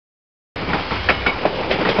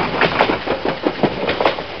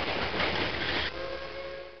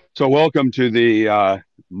So welcome to the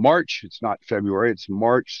March, it's not February, it's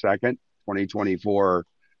March 2nd, 2024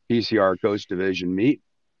 PCR Coast Division meet.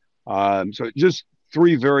 So just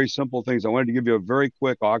three very simple things. I wanted to give you a very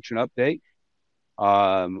quick auction update.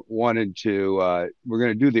 We're going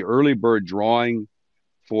to do the early bird drawing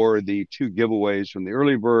for the two giveaways from the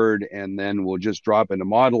early bird, and then we'll just drop into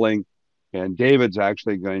modeling. And David's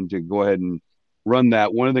actually going to go ahead and run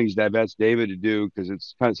that. One of the things that I've asked David to do, because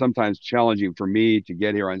it's kind of sometimes challenging for me to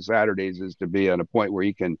get here on Saturdays, is to be at a point where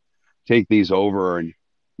he can take these over and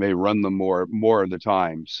may run them more of the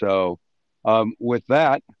time. So with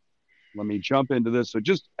that, let me jump into this. So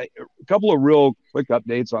just a couple of real quick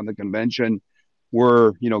updates on the convention.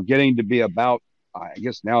 We're getting to be about, I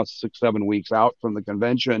guess now 6-7 weeks out from the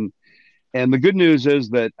convention, and the good news is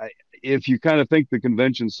that if you kind of think the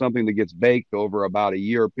convention's something that gets baked over about a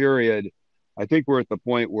year period, I think we're at the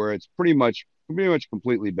point where it's pretty much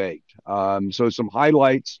completely baked. So some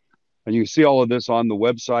highlights, and you can see all of this on the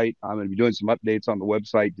website. I'm going to be doing some updates on the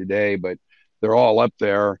website today, but they're all up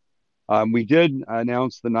there. We did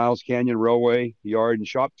announce the Niles Canyon Railway Yard and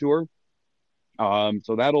Shop Tour.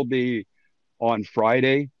 So that'll be on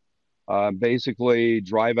Friday. Basically,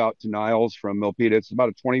 drive out to Niles from Milpitas. It's about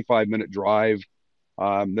a 25-minute drive.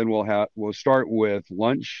 Then we'll start with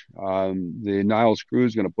lunch. The Niles crew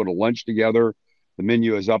is going to put a lunch together. The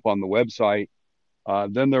menu is up on the website.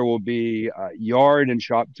 Then there will be yard and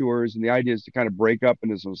shop tours, and the idea is to kind of break up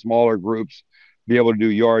into some smaller groups, be able to do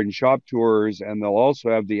yard and shop tours, and they'll also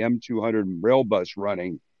have the M200 rail bus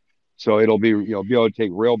running. So it'll be able to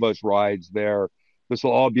take rail bus rides there. This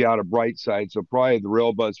will all be out of Brightside, so probably the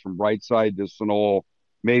rail bus from Brightside to Sunol,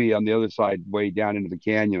 maybe on the other side, way down into the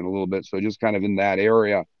canyon a little bit. So just kind of in that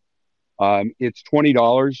area. It's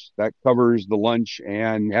 $20. That covers the lunch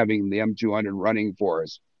and having the M200 running for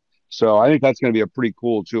us. So I think that's going to be a pretty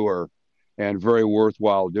cool tour and very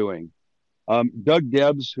worthwhile doing. Doug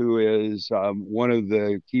Debs, who is one of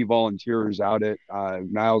the key volunteers out at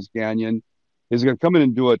Niles Canyon, is going to come in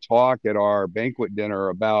and do a talk at our banquet dinner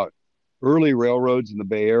about early railroads in the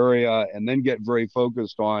Bay Area, and then get very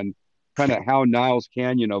focused on kind of how Niles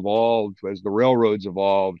Canyon evolved as the railroads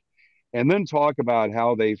evolved, and then talk about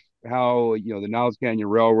how the Niles Canyon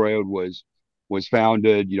Railroad was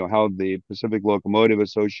founded, how the Pacific Locomotive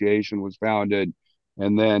Association was founded,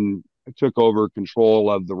 and then took over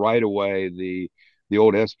control of the right of way, the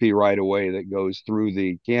old SP right of way that goes through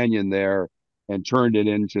the canyon there, and turned it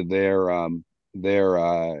into their their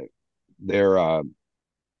uh,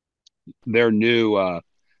 their new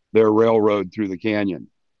their railroad through the canyon.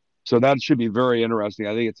 So that should be very interesting.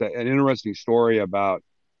 I think it's an interesting story about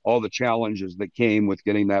all the challenges that came with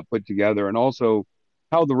getting that put together, and also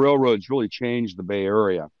how the railroads really changed the Bay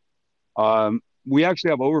Area. We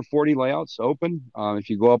actually have over 40 layouts open. If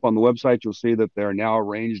you go up on the website, you'll see that they're now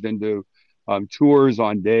arranged into tours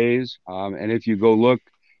on days. And if you go look,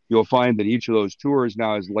 you'll find that each of those tours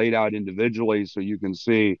now is laid out individually, so you can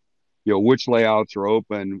see, which layouts are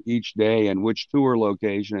open each day and which tour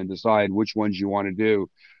location, and decide which ones you want to do.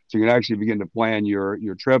 So you can actually begin to plan your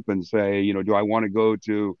trip and say, do I want to go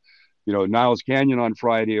to, Niles Canyon on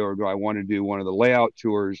Friday, or do I want to do one of the layout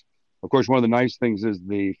tours? Of course, one of the nice things is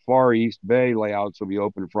the Far East Bay layouts will be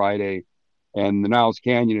open Friday, and the Niles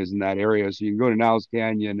Canyon is in that area. So you can go to Niles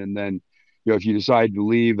Canyon, and then, if you decide to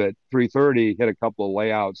leave at 3:30, hit a couple of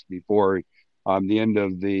layouts before the end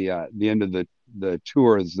of the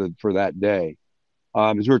tours for that day.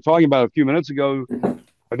 As we were talking about a few minutes ago,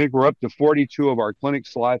 I think we're up to 42 of our clinic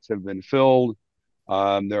slots have been filled.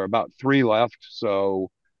 There are about 3 left. So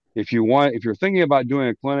if you're thinking about doing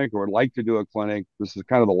a clinic or would like to do a clinic, this is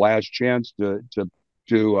kind of the last chance to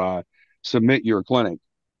submit your clinic.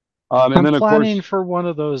 And I'm then of planning course, for one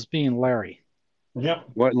of those being Larry. Yep.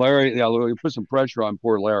 what Larry, yeah, we put some pressure on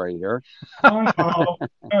poor Larry here. I know.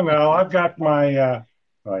 I know. I've got my,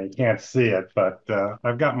 well, you can't see it, but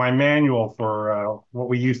I've got my manual for what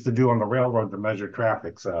we used to do on the railroad to measure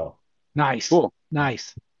traffic. So, Nice. Cool.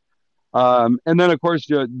 Nice. And then, of course,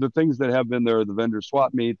 the things that have been there, the vendor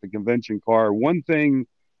swap meet, the convention car. One thing,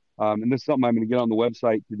 and this is something I'm going to get on the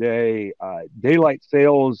website today, daylight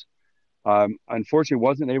sales, unfortunately,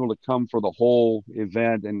 wasn't able to come for the whole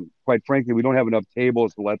event. And quite frankly, we don't have enough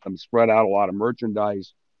tables to let them spread out a lot of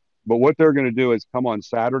merchandise. But what they're going to do is come on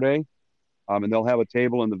Saturday, and they'll have a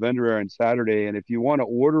table in the vendor area on Saturday. And if you want to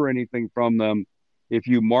order anything from them, if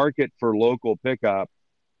you mark it for local pickup,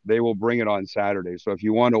 they will bring it on Saturday. So if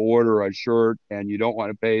you want to order a shirt and you don't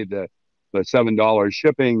want to pay the $7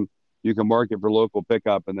 shipping, you can mark it for local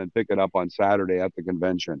pickup and then pick it up on Saturday at the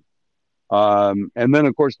convention. And then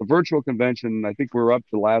of course the virtual convention, I think we're up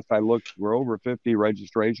to, last I looked, we're over 50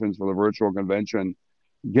 registrations for the virtual convention.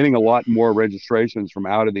 getting a lot more registrations from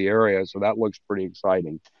out of the area. So that looks pretty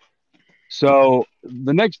exciting. So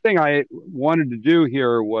the next thing I wanted to do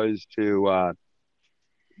here was to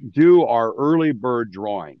do our early bird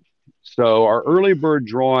drawing. So our early bird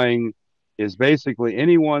drawing is basically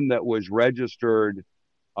anyone that was registered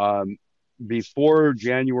um, before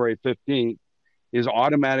January 15th is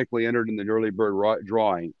automatically entered in the early bird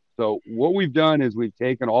drawing. So what we've done is we've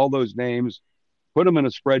taken all those names, put them in a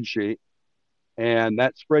spreadsheet, and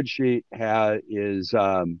that spreadsheet has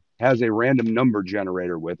a random number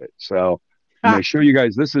generator with it. So I'm going to show you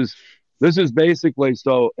guys. This is basically,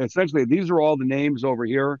 so essentially these are all the names over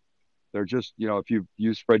here. They're just, if you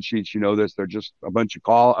use spreadsheets, this. They're just a bunch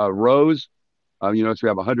of rows. So we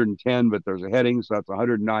have 110, but there's a heading, so that's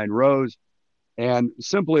 109 rows. And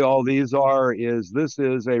simply all these this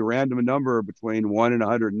is a random number between 1 and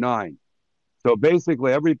 109. So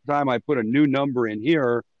basically, every time I put a new number in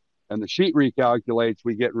here and the sheet recalculates,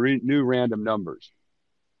 we get new random numbers.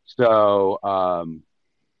 So,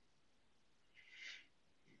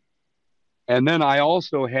 and then I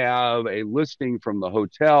also have a listing from the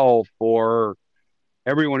hotel for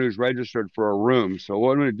everyone who's registered for a room. So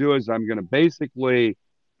what I'm going to do is I'm going to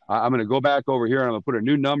go back over here and I'm going to put a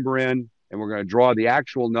new number in, and we're going to draw the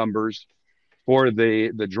actual numbers for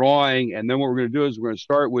the drawing. And then what we're going to do is we're going to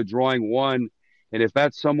start with drawing one. And if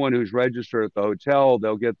that's someone who's registered at the hotel,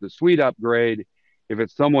 they'll get the suite upgrade. If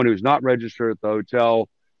it's someone who's not registered at the hotel,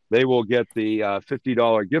 they will get the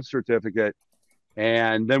 $50 gift certificate.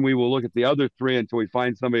 And then we will look at the other three until we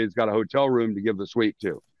find somebody who's got a hotel room to give the suite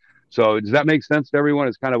to. So does that make sense to everyone?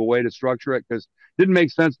 It's kind of a way to structure it, because it didn't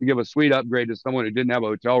make sense to give a suite upgrade to someone who didn't have a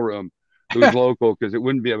hotel room who's local, because it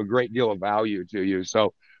wouldn't be of a great deal of value to you.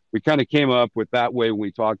 So we kind of came up with that way when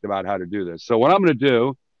we talked about how to do this. So what I'm going to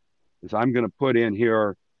do is I'm going to put in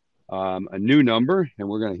here a new number, and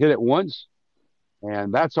we're going to hit it once.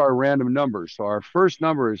 And that's our random number. So our first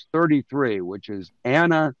number is 33, which is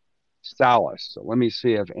Anna Salas. So let me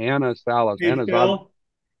see if Anna Salas. Hey, Anna's Phil, on.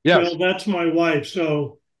 Yes. Phil, that's my wife.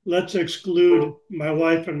 So let's exclude my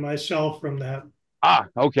wife and myself from that.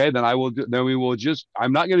 Okay. Then we will just,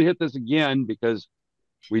 I'm not going to hit this again because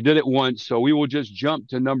we did it once. So we will just jump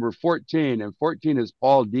to number 14, and 14 is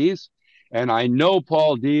Paul Deese. And I know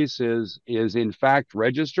Paul Deese is in fact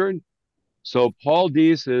registered. So Paul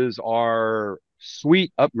Deese is our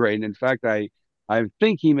suite upgrade. In fact, I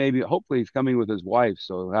think hopefully he's coming with his wife,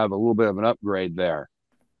 so he'll have a little bit of an upgrade there.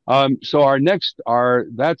 So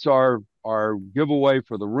that's our giveaway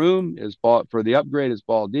for the room for the upgrade is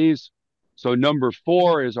Paul Deese. So number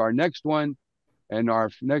 4 is our next one, and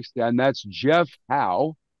that's Jeff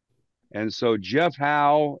Howe. And so Jeff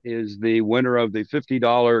Howe is the winner of the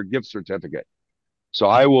 $50 gift certificate. So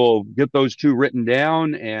I will get those two written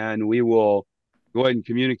down, and we will go ahead and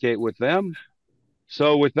communicate with them.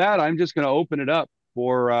 So with that, I'm just going to open it up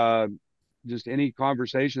for just any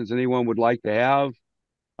conversations anyone would like to have.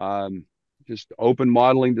 Just open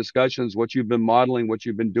modeling discussions, what you've been modeling, what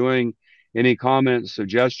you've been doing, any comments,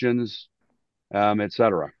 suggestions,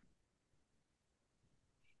 etc.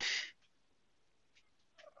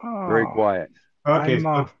 Very quiet. Okay,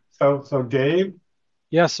 so Dave?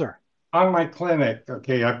 Yes, sir. On my clinic,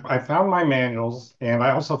 okay, I found my manuals, and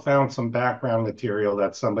I also found some background material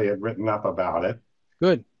that somebody had written up about it.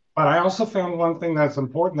 Good. But I also found one thing that's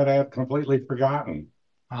important that I had completely forgotten.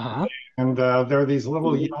 Uh-huh. And there are these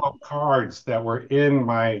little yellow cards that were in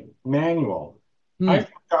my manual. I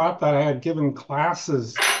forgot that I had given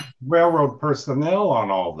classes to railroad personnel on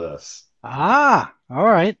all this. All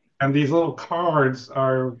right. And these little cards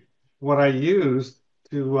are what I used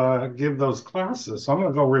to give those classes. So I'm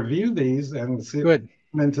going to go review these and see Good.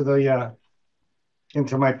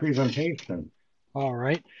 into my presentation. All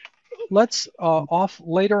right. Let's off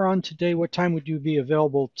later on today. What time would you be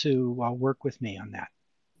available to work with me on that?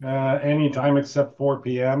 Anytime except 4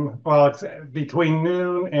 p.m. Well, it's between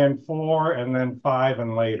noon and 4, and then 5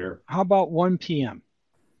 and later. How about 1 p.m.?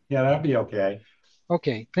 Yeah, that'd be okay.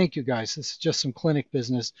 Okay, thank you guys. This is just some clinic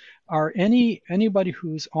business. Are anybody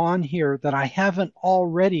who's on here that I haven't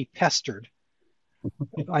already pestered?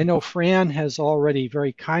 I know Fran has already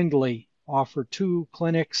very kindly offered 2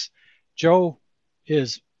 clinics. Joe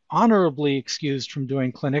is honorably excused from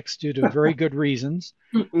doing clinics due to very good reasons.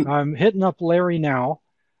 I'm hitting up Larry now.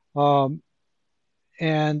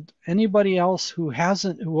 And anybody else who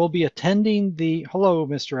will be attending hello,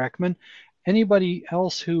 Mr. Ekman. Anybody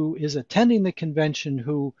else who is attending the convention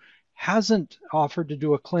who hasn't offered to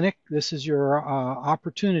do a clinic, this is your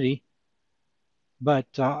opportunity. But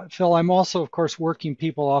Phil, I'm also, of course, working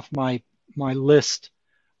people off my list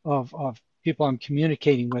of people I'm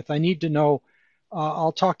communicating with. I need to know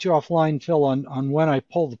I'll talk to you offline, Phil, on when I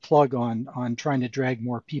pull the plug on trying to drag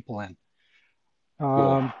more people in.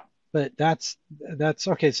 Cool. But that's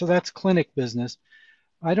okay. So that's clinic business.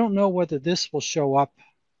 I don't know whether this will show up.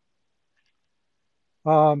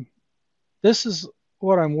 This is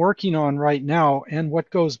what I'm working on right now and what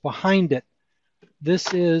goes behind it.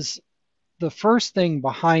 This is the first thing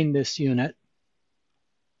behind this unit.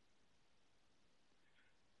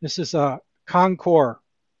 This is a Concor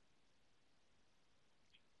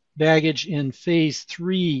baggage in phase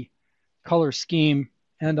 3 color scheme,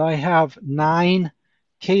 and I have 9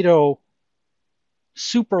 Cato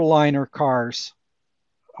superliner cars.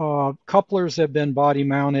 Couplers have been body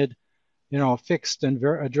mounted, fixed and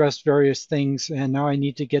addressed various things, and now I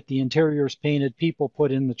need to get the interiors painted, people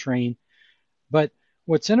put in the train. But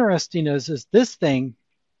what's interesting is this thing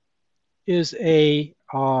is a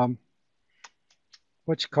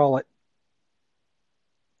what you call it?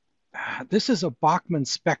 This is a Bachmann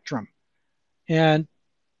Spectrum, and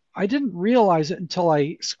I didn't realize it until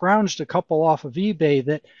I scrounged a couple off of eBay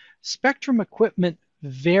that Spectrum equipment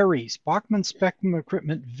varies. Bachmann Spectrum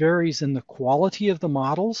equipment varies in the quality of the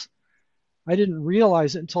models. I didn't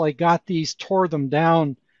realize it until I got these, tore them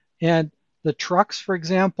down, and the trucks, for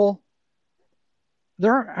example,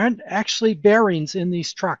 there aren't actually bearings in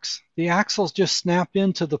these trucks. The axles just snap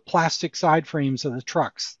into the plastic side frames of the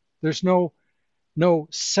trucks. There's no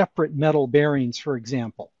separate metal bearings, for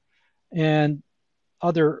example. And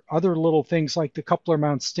other little things like the coupler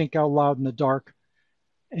mounts stink out loud in the dark.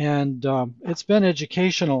 And it's been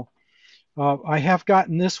educational. I have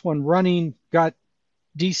gotten this one running, got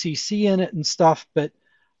DCC in it and stuff, but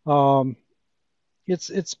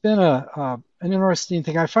it's been an interesting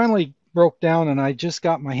thing. I finally broke down and I just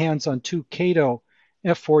got my hands on 2 Cato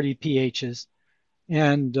F40 PHs,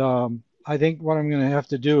 and I think what I'm going to have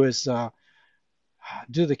to do is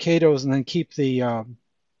do the Catos and then keep the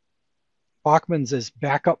Bachmann's as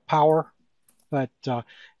backup power. But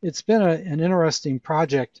it's been an interesting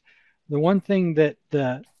project. The one thing that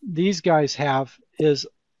these guys have is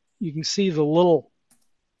you can see the little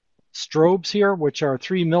strobes here, which are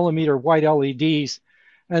 3mm white LEDs,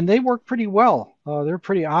 and they work pretty well. They're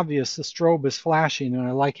pretty obvious. The strobe is flashing, and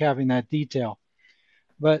I like having that detail.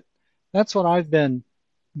 But that's what I've been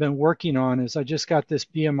working on. Is I just got this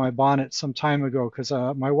bee in my bonnet some time ago because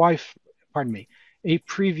my wife, pardon me, a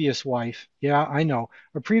previous wife, yeah, I know,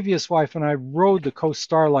 a previous wife and I rode the Coast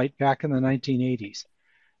Starlight back in the 1980s,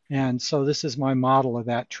 and so this is my model of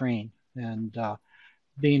that train, and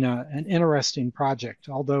being an interesting project,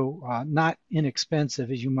 although not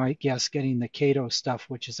inexpensive, as you might guess. Getting the Cato stuff,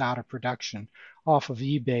 which is out of production, off of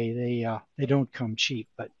eBay, they don't come cheap.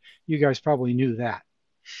 But you guys probably knew that.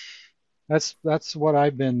 That's what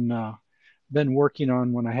I've been working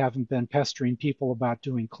on when I haven't been pestering people about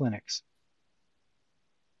doing clinics.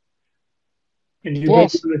 And you've been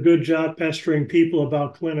doing a good job pestering people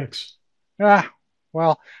about clinics.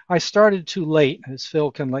 Well, I started too late, as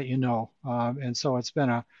Phil can let you know, and so it's been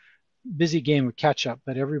a busy game of catch up.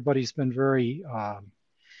 But everybody's been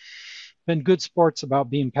been good sports about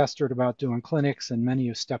being pestered about doing clinics, and many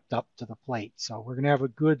have stepped up to the plate. So we're going to have a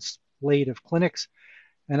good slate of clinics,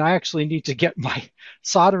 and I actually need to get my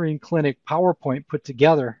soldering clinic PowerPoint put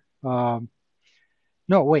together. No,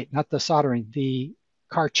 wait, not the soldering, the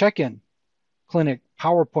car check-in clinic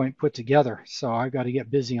PowerPoint put together. So I've got to get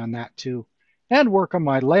busy on that too, and work on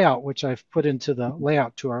my layout, which I've put into the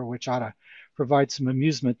layout tour, which ought to provide some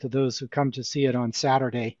amusement to those who come to see it on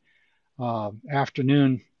Saturday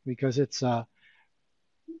afternoon, because it's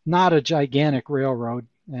not a gigantic railroad.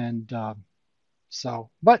 And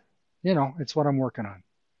but it's what I'm working on.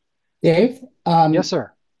 Dave? Yes,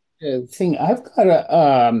 sir. Thing I've got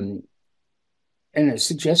a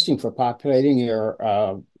suggestion for populating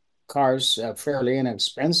your cars fairly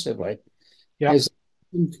inexpensively. Yeah. Is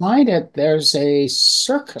you can find it, there's a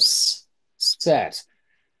circus set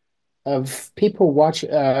of people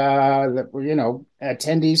that were,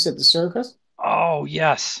 attendees at the circus. Oh,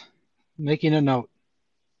 yes. Making a note.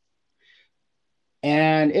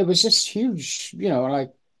 And it was just huge,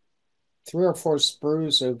 like 3 or 4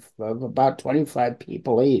 sprues of about 25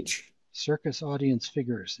 people each. Circus audience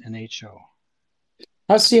figures in HO.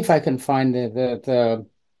 I'll see if I can find and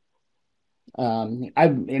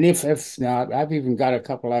if not, I've even got a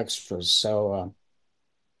couple extras. So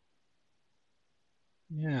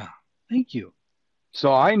yeah, thank you.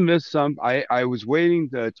 So I missed some. I was waiting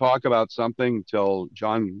to talk about something till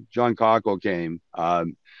John Cockle came.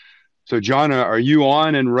 So John, are you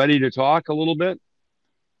on and ready to talk a little bit?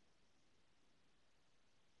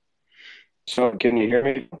 So can you hear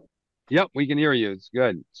me? Yep, we can hear you. It's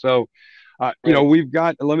good. So We've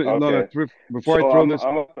got. Okay. Before I So throw this.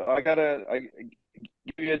 I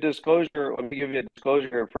give you a disclosure. Let me give you a disclosure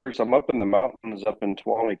here first. I'm up in the mountains, up in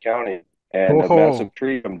Tuolumne County, and a Oh, massive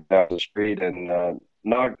tree comes down the street and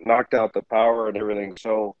knocked out the power and everything.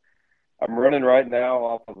 So I'm running right now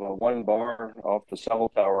off of a one bar off the cell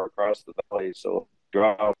tower across the valley. So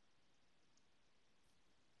drop.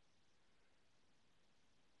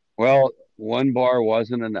 Well, one bar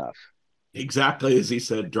wasn't enough. Exactly as he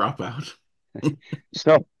said, drop out.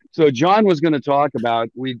 So John was going to talk about.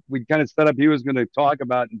 We kind of set up. He was going to talk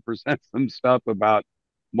about and present some stuff about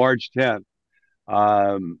March 10th.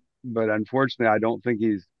 But unfortunately, I don't think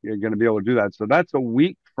he's going to be able to do that. So that's a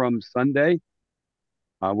week from Sunday,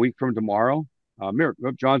 a week from tomorrow.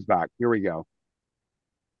 John's back. Here we go.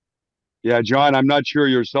 Yeah, John, I'm not sure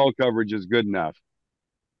your cell coverage is good enough.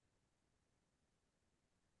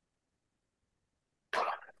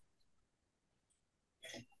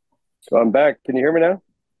 So I'm back. Can you hear me now?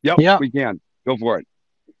 Yep, yeah. we can. Go for it.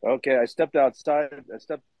 Okay, I stepped outside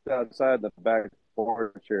the back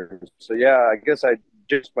porch here. So yeah, I guess I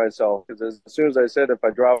jinxed myself because as soon as I said if I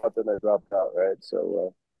drop out, then I dropped out, right?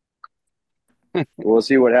 So we'll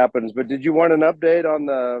see what happens. But did you want an update on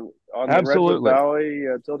the Redwood Absolutely. Valley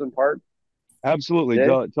Tilden Park? Absolutely.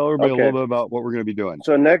 Dave? Tell everybody a Okay. little bit about what we're going to be doing.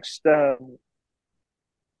 So next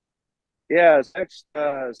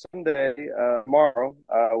Sunday, tomorrow,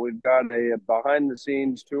 we've got a behind the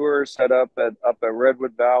scenes tour set up at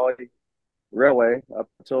Redwood Valley Railway up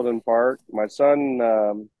at Tilden Park. My son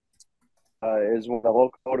is one of the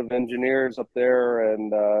locomotive engineers up there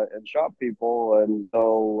and shop people, and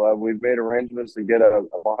so we've made arrangements to get a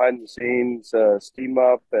behind the scenes steam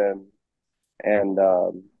up and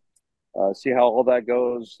see how all that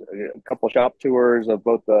goes. A couple shop tours of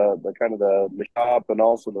both the kind of the shop and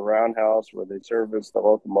also the roundhouse where they service the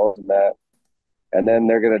locomotives and that. And then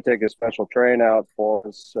they're going to take a special train out for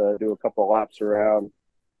us, do a couple of laps around.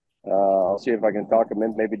 I'll see if I can talk them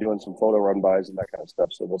in, maybe doing some photo run bys and that kind of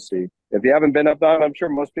stuff. So we'll see. If you haven't been up there, I'm sure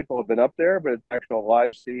most people have been up there, but it's actual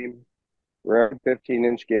live steam, rare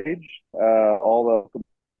 15-inch gauge. All the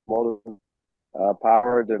locomotives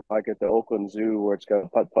powered and like at the Oakland Zoo where it's got a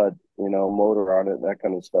putt motor on it, that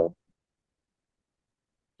kind of stuff.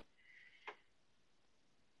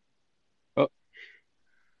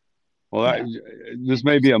 Well, this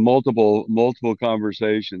may be a multiple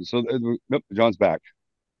conversation. So, John's back.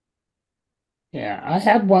 Yeah, I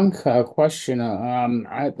had one question.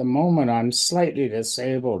 At the moment, I'm slightly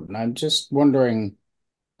disabled, and I'm just wondering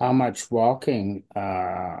how much walking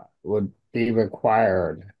would be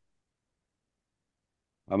required.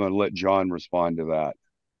 I'm going to let John respond to that.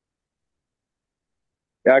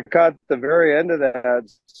 Yeah, I caught the very end of that.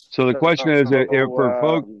 So the question is, if for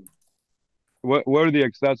folks, what are the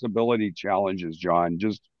accessibility challenges, John?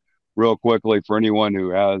 Just real quickly for anyone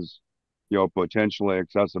who has, potentially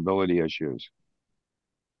accessibility issues.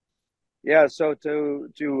 Yeah, so to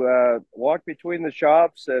walk between the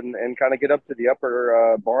shops and kind of get up to the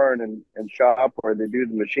upper barn and shop where they do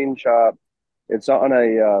the machine shop, it's on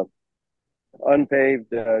a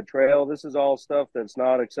unpaved trail. This is all stuff that's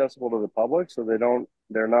not accessible to the public, so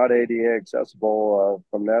they're not ADA accessible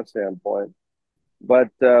from that standpoint. But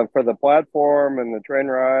for the platform and the train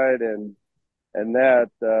ride and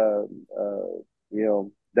that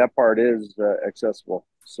that part is accessible.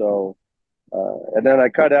 So and then I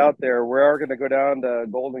cut out there. We are going to go down to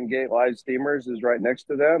Golden Gate Live Steamers is right next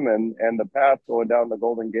to them, and the path going down the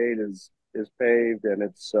Golden Gate is paved, and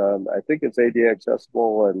it's I think it's ADA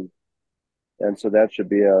accessible, and so that should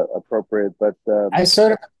be appropriate. But I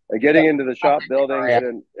sort of getting into the shop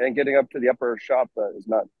buildings and getting up to the upper shop is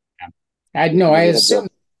not. I assume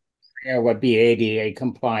it would be ADA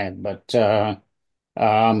compliant, but the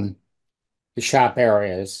shop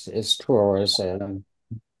area is tourist, and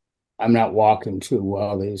I'm not walking too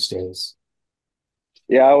well these days.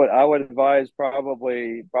 Yeah, I would advise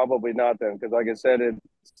probably not then, because like I said,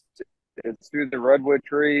 it's through the redwood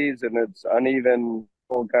trees and it's uneven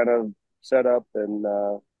kind of setup, and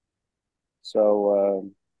so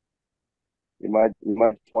you might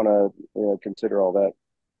want to consider all that.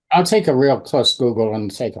 I'll take a real close Google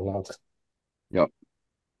and take a look. Yep,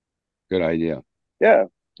 good idea. Yeah,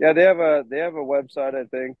 they have a website, I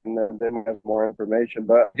think, and then they have more information.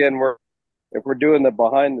 But again, if we're doing the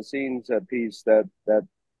behind the scenes piece, that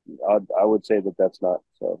I would say that's not.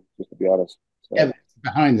 So just to be honest, so yeah,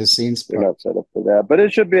 behind the scenes, they're not set up for that. But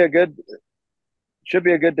it should be a good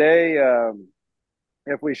day.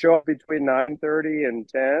 If we show up between 9:30 and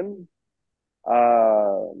 10,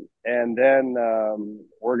 and then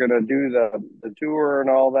we're gonna do the tour and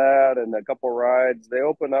all that, and a couple rides. They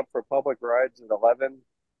open up for public rides at 11.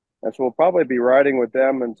 And so we'll probably be riding with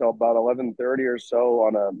them until about 11:30 or so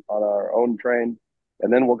on our own train,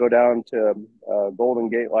 and then we'll go down to Golden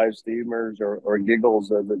Gate Live Steamers or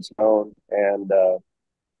Giggles as it's known, and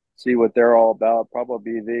see what they're all about.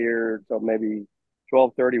 Probably be there till maybe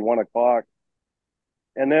 12:30, 1 o'clock.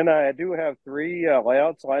 And then I do have three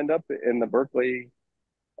layouts lined up in the Berkeley,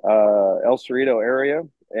 El Cerrito area,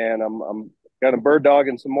 and I'm got a bird dog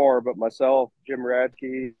and some more. But myself, Jim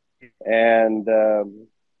Radke, and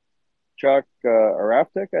Chuck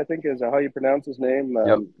Araftik, I think is how you pronounce his name.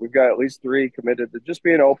 Yep. We've got at least three committed to just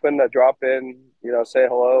being open, drop in, say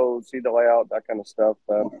hello, see the layout, that kind of stuff.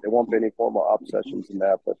 There won't be any formal op sessions in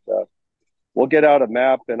that, but we'll get out a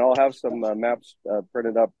map, and I'll have some maps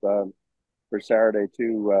printed up for Saturday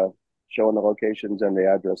too, showing the locations and the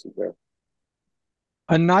addresses there.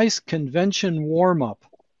 A nice convention warm-up.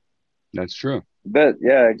 That's true. But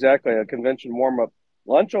yeah, exactly. A convention warm-up.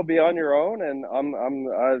 Lunch will be on your own, and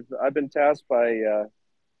I've been tasked by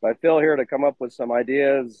Phil here to come up with some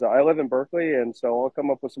ideas. I live in Berkeley, and so I'll come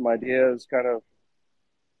up with some ideas, kind of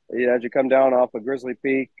as you come down off of Grizzly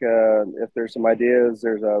Peak. If there's some ideas,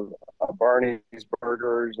 there's a Barney's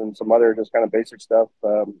Burgers and some other just kind of basic stuff,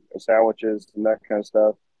 sandwiches and that kind of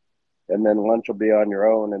stuff. And then lunch will be on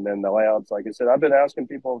your own, and then the layouts, like I said, I've been asking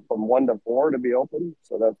people from 1 to 4 to be open,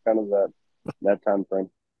 so that's kind of that time frame.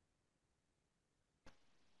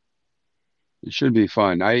 It should be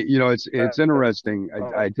fun. It's interesting.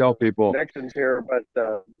 I tell people. Connections here, but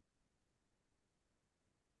go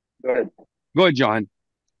ahead. Go ahead, John.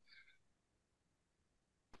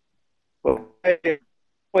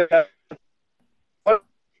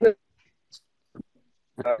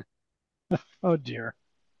 Oh dear.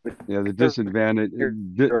 Yeah, the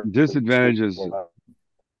disadvantages.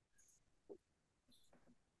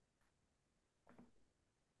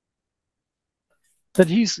 That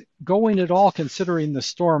he's going at all considering the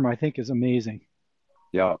storm, I think, is amazing.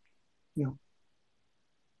 Yeah. Yeah.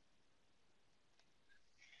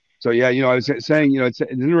 So yeah, I was saying, it's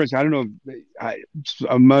interesting. I don't know,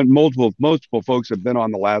 multiple folks have been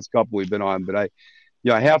on the last couple we've been on, but I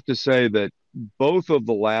have to say that both of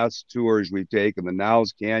the last tours we've taken, the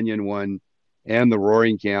Niles Canyon one and the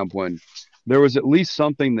Roaring Camp one, there was at least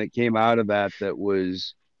something that came out of that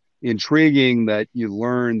was intriguing, that you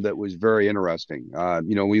learned, that was very interesting.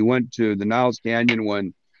 We went to the Niles Canyon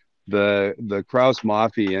one, the Kraus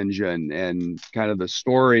Maffei engine, and kind of the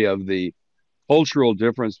story of the cultural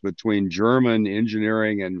difference between German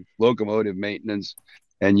engineering and locomotive maintenance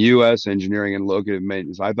and U.S. engineering and locomotive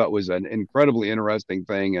maintenance, I thought was an incredibly interesting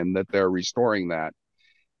thing, and that they're restoring that.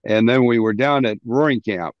 And then we were down at Roaring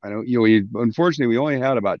Camp. I know, unfortunately, we only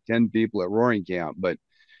had about 10 people at Roaring Camp, but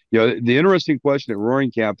the interesting question at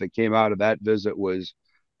Roaring Camp that came out of that visit was,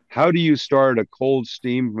 how do you start a cold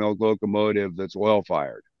steam locomotive that's oil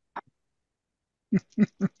fired?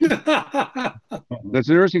 That's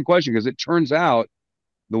an interesting question, because it turns out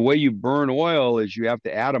the way you burn oil is you have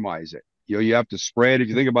to atomize it. You have to spray it. If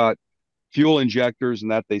you think about fuel injectors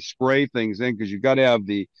and that, they spray things in, because you've got to have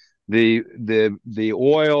the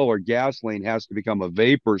oil or gasoline has to become a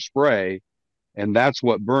vapor spray, and that's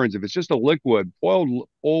what burns. If it's just a liquid, old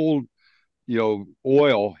oil,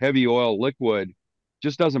 heavy oil liquid,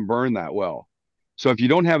 just doesn't burn that well. So if you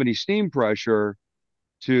don't have any steam pressure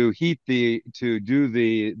to do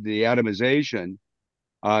the atomization,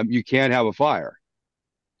 you can't have a fire.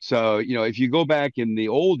 So, if you go back in the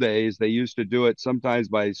old days, they used to do it sometimes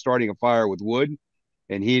by starting a fire with wood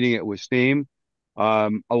and heating it with steam. A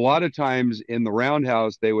lot of times in the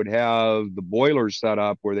roundhouse, they would have the boilers set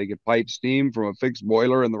up where they could pipe steam from a fixed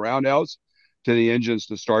boiler in the roundhouse to the engines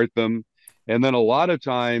to start them. And then a lot of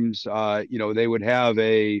times, they would have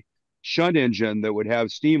a shunt engine that would have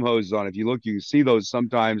steam hoses on. If you look, you can see those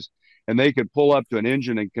sometimes, and they could pull up to an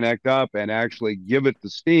engine and connect up and actually give it the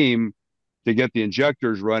steam to get the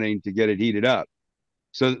injectors running to get it heated up.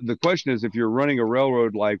 So the question is, if you're running a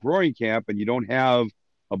railroad like Roaring Camp and you don't have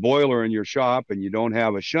a boiler in your shop and you don't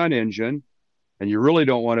have a shunt engine and you really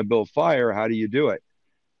don't want to build fire, how do you do it?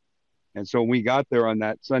 And so when we got there on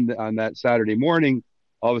that Saturday morning,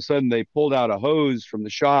 all of a sudden they pulled out a hose from the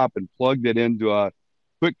shop and plugged it into a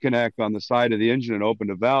quick connect on the side of the engine and opened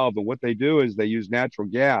a valve. And what they do is they use natural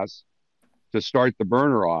gas to start the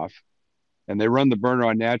burner off. And they run the burner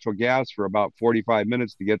on natural gas for about 45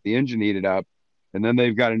 minutes to get the engine heated up. And then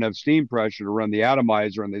they've got enough steam pressure to run the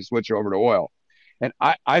atomizer, and they switch over to oil. And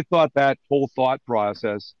I thought that whole thought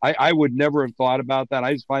process, I would never have thought about that.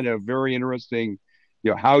 I just find it a very interesting,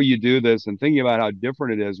 how you do this and thinking about how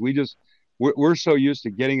different it is. We're so used to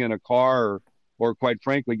getting in a car or quite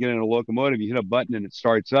frankly, getting in a locomotive, you hit a button and it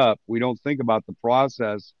starts up. We don't think about the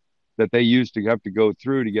process that they used to have to go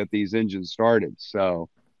through to get these engines started. So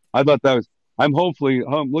I thought that was, I'm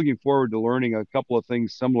looking forward to learning a couple of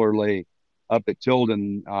things similarly up at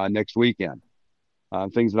Tilden next weekend,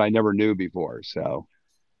 things that I never knew before. So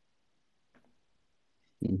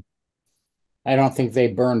I don't think they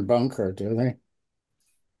burn bunker, do they?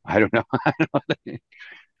 I don't know.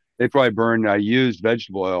 They probably burn used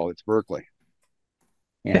vegetable oil. It's Berkeley.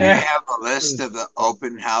 Do you have a list of the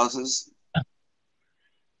open houses?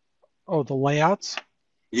 Oh, the layouts?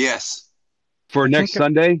 Yes. For next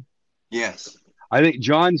Sunday? Yes. I think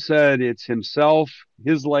John said it's himself,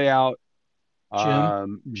 his layout,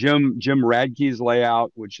 Jim Radke's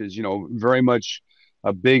layout, which is, very much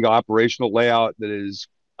a big operational layout that is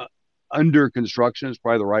under construction is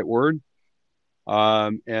probably the right word.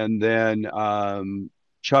 And then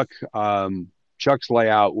Chuck's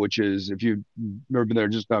layout, which is, if you've never been there,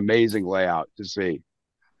 just an amazing layout to see.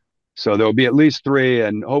 So there'll be at least 3,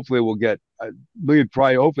 and hopefully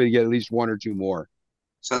hopefully get at least 1 or 2 more.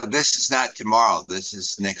 So this is not tomorrow. This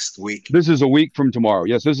is next week. This is a week from tomorrow.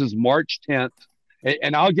 Yes, this is March 10th.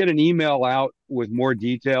 And I'll get an email out with more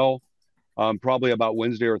detail, probably about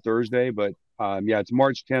Wednesday or Thursday. But yeah, it's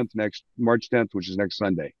March 10th, which is next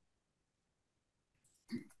Sunday.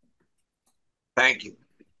 Thank you.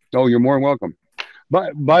 Oh, you're more than welcome.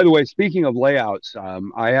 But by the way, speaking of layouts,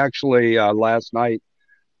 I actually last night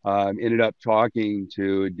ended up talking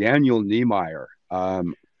to Daniel Niemeyer.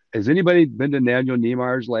 Has anybody been to Daniel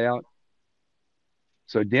Niemeyer's layout?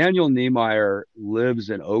 So Daniel Niemeyer lives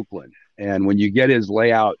in Oakland, and when you get his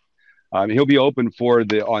layout, he'll be open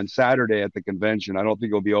on Saturday at the convention. I don't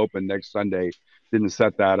think he'll be open next Sunday. Didn't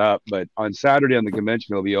set that up, but on Saturday on the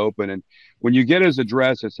convention he'll be open. And when you get his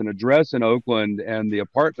address, it's an address in Oakland, and the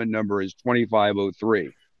apartment number is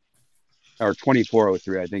 2503 or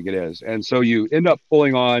 2403, I think it is. And so you end up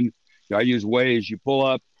pulling on. I use Waze. You pull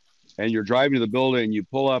up, and you're driving to the building. You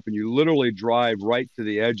pull up, and you literally drive right to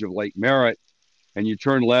the edge of Lake Merritt, and you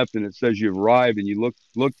turn left, and it says you've arrived. And you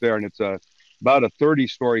look there, and it's about a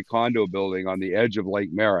 30-story condo building on the edge of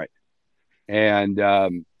Lake Merritt.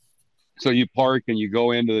 And so you park and you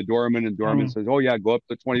go into the doorman, and doorman says, "Oh yeah, go up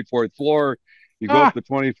the 24th floor." You go up the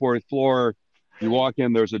 24th floor. You walk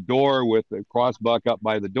in. There's a door with a crossbuck up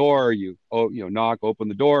by the door. You knock, open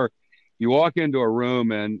the door. You walk into a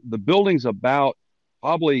room, and the building's about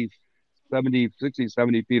probably 60,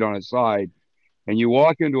 70 feet on its side. And you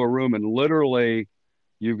walk into a room, and literally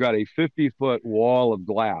you've got a 50-foot wall of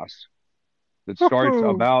glass that starts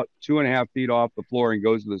about 2.5 feet off the floor and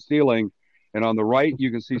goes to the ceiling. And on the right,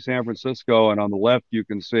 you can see San Francisco. And on the left, you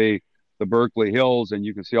can see the Berkeley Hills, and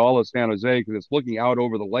you can see all of San Jose because it's looking out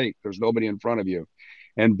over the lake. There's nobody in front of you.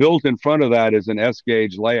 And built in front of that is an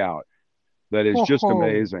S-gauge layout that is just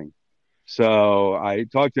amazing. So I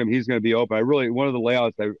talked to him. He's going to be open. One of the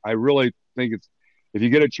layouts, I really think if you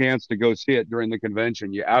get a chance to go see it during the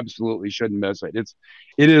convention, you absolutely shouldn't miss it.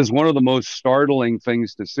 It is one of the most startling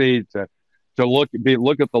things to see, to look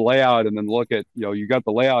at the layout, and then look at, you got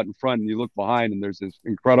the layout in front and you look behind, and there's this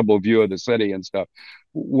incredible view of the city and stuff.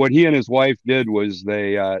 What he and his wife did was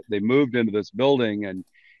they moved into this building, and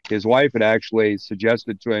his wife had actually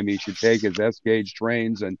suggested to him he should take his S-gauge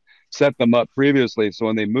trains and set them up previously. So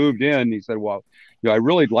when they moved in, he said, "Well, I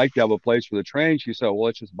really like to have a place for the train." She said, "Well,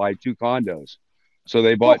 let's just buy 2 condos." So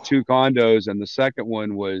they bought 2 condos, and the second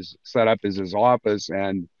one was set up as his office,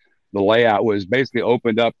 and the layout was basically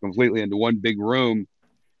opened up completely into one big room,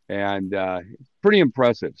 and pretty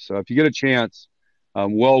impressive. So if you get a chance,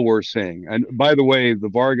 well worth seeing. And by the way, the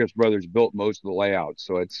Vargas brothers built most of the layouts,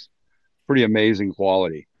 so it's pretty amazing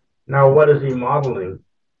quality. Now, what is he modeling?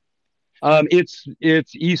 It's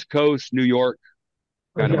East Coast, New York.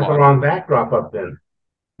 Kind of the wrong backdrop up then.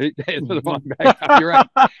 It's the wrong backdrop. You're right.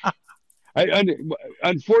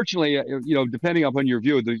 Unfortunately, depending upon your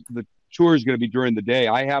view, the tour is going to be during the day.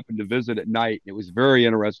 I happened to visit at night. It was very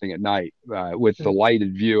interesting at night with the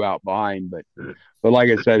lighted view out behind. But like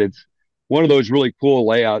I said, it's one of those really cool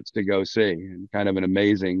layouts to go see, and kind of an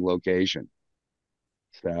amazing location.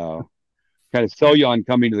 So kind of sell you on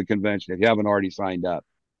coming to the convention if you haven't already signed up.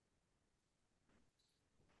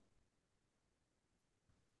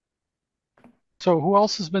 So who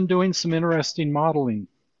else has been doing some interesting modeling?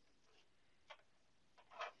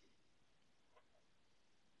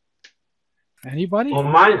 Anybody? Well,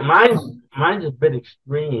 mine's a bit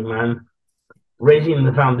extreme. I'm raising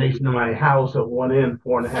the foundation of my house at 1 end,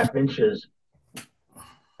 4.5 inches.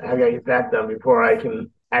 I gotta get that done before I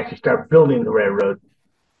can actually start building the railroad.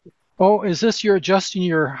 Oh, is this you're adjusting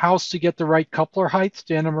your house to get the right coupler heights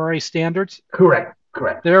to NMRA standards? Correct.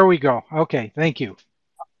 There we go. Okay, thank you.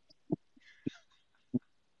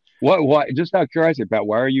 What? Just out of curiosity, Pat,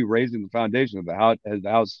 why are you raising the foundation of the house? Has the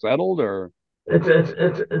house settled, or? It's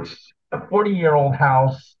a 40-year-old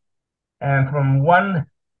house, and from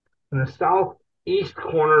the southeast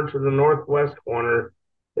corner to the northwest corner,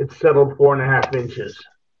 it's settled 4.5 inches.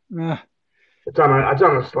 Uh, It's on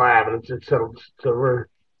a slab, and it's settled. So we're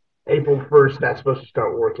April 1st. That's supposed to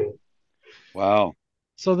start working. Wow.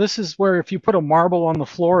 so this is where if you put a marble on the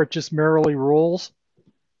floor, it just merrily rolls.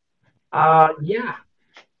 Yeah.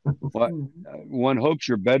 What? One hopes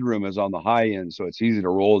your bedroom is on the high end, so it's easy to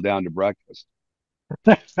roll down to breakfast.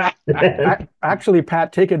 Actually,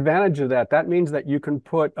 Pat, take advantage of that. That means that you can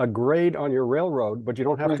put a grade on your railroad, but you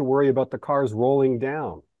don't have to worry about the cars rolling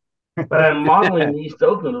down. But I'm modeling East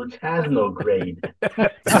Oakland, which has no grade.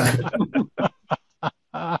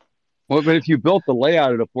 Well, but if you built the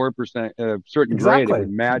layout at a 4% certain grade, it Exactly.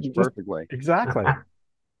 would match perfectly. Exactly.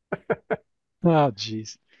 Oh,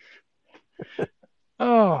 geez.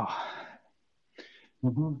 Oh.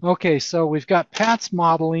 Okay, so we've got Pat's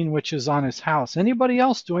modeling, which is on his house. Anybody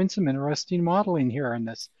else doing some interesting modeling here on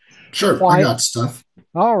this? Sure, I got stuff.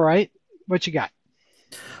 All right, what you got?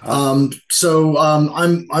 I'm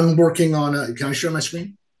working on a. Can I share my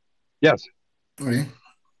screen? Yes. Okay.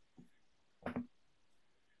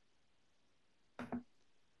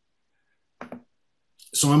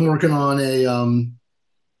 So I'm working on a.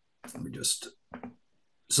 Let me just.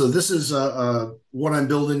 So this is what I'm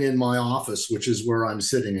building in my office, which is where I'm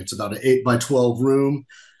sitting. It's about an 8 by 12 room.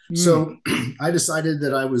 So I decided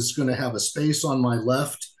that I was going to have a space on my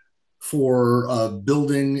left for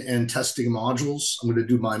building and testing modules. I'm going to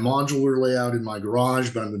do my modular layout in my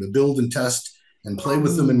garage, but I'm going to build and test and play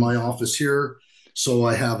with them in my office here. So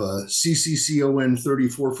I have a CCCON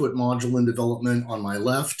 34-foot module in development on my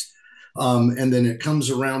left. And then it comes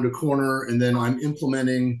around a corner, and then I'm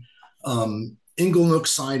implementing Inglenook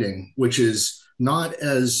siding, which is not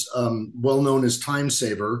as well known as Time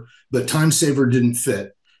Saver, but Time Saver didn't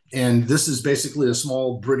fit. And this is basically a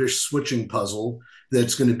small British switching puzzle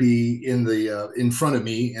that's going to be in front of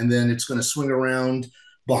me, and then it's going to swing around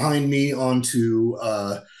behind me onto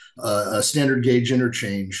a standard gauge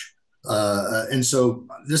interchange. And so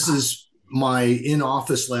this is my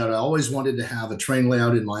in-office layout. I always wanted to have a train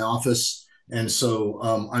layout in my office, and so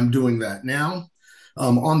I'm doing that now.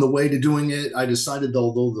 On the way to doing it, I decided,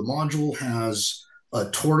 although the module has a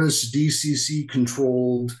Tortoise DCC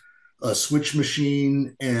controlled switch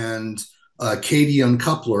machine and a Caddy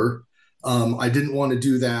uncoupler, I didn't want to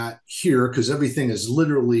do that here because everything is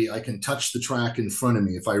literally, I can touch the track in front of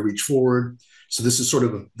me if I reach forward. So this is sort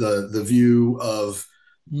of the view of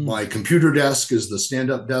my computer desk is the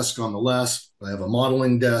stand-up desk on the left. I have a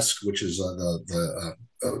modeling desk, which is the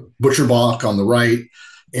butcher block on the right.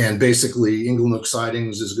 And basically, Inglenook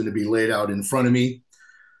Sidings is going to be laid out in front of me.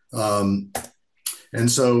 And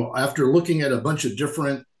so after looking at a bunch of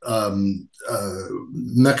different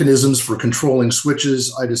mechanisms for controlling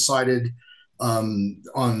switches, I decided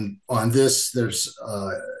on this. There's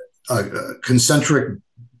a concentric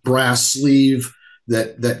brass sleeve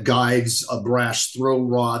that guides a brass throw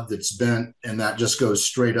rod that's bent, and that just goes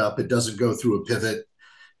straight up. It doesn't go through a pivot.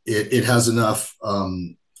 It has enough.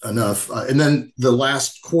 And then the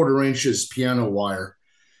last 1/4 inch is piano wire.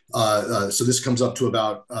 So this comes up to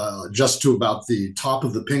about just to about the top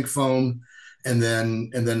of the pink foam, and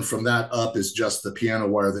then from that up is just the piano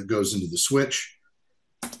wire that goes into the switch.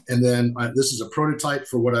 And then this is a prototype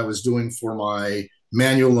for what I was doing for my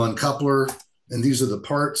manual uncoupler, and these are the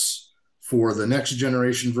parts for the next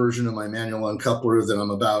generation version of my manual uncoupler that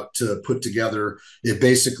I'm about to put together. It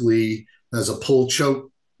basically has a pull choke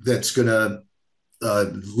that's going to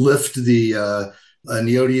lift the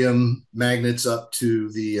neodymium magnets up to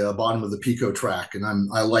the bottom of the Pico track, and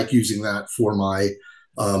I like using that for my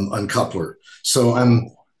uncoupler. So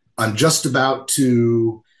I'm just about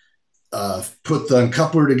to put the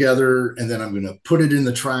uncoupler together, and then I'm going to put it in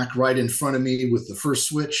the track right in front of me with the first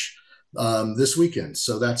switch this weekend.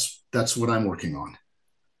 So that's what I'm working on.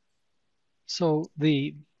 So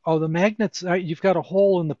the magnets, you've got a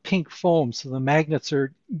hole in the pink foam, so the magnets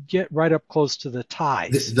get right up close to the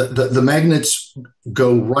ties. The magnets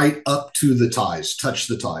go right up to the ties, touch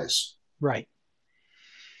the ties. Right.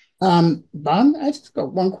 Bob, I just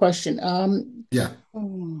got one question. Yeah.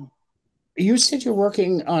 You said you're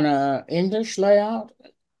working on a English layout?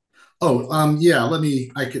 Oh, yeah.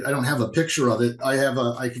 I don't have a picture of it.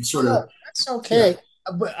 I can sort of. That's okay. Yeah.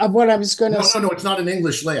 What I was going to say. No, it's not an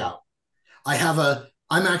English layout.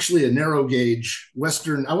 I'm actually a narrow gauge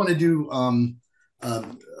Western. I want to do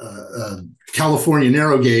California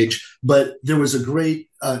narrow gauge, but there was a great,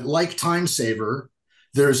 like Time Saver,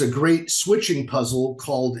 there's a great switching puzzle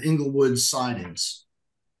called Inglewood Sidings.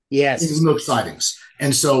 Yes. sidings.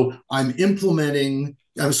 And so I'm implementing,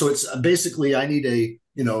 so it's basically, I need a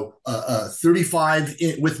 35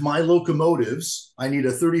 with my locomotives. I need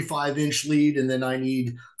a 35-inch lead, and then I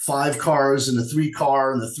need 5 cars and a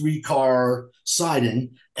 3-car and a 3-car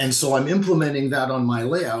siding. And so I'm implementing that on my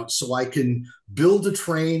layout so I can build a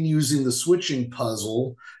train using the switching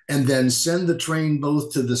puzzle and then send the train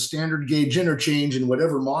both to the standard gauge interchange and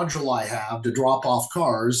whatever module I have to drop off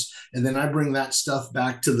cars. And then I bring that stuff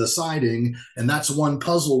back to the siding, and that's one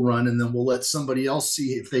puzzle run. And then we'll let somebody else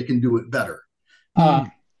see if they can do it better.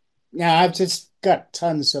 Yeah, I've just got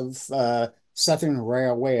tons of Southern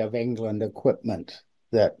Railway of England equipment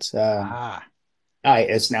that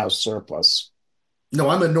is now surplus. No,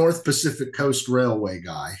 I'm a North Pacific Coast Railway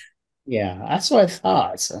guy. Yeah, that's what I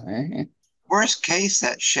thought. Worst case,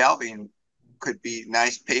 that shelving could be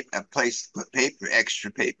nice paper, a place to put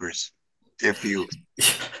extra papers if you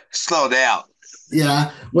slow down.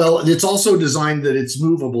 Yeah, well, it's also designed that it's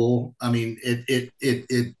movable. I mean,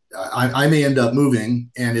 I may end up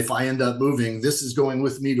moving, and if I end up moving, this is going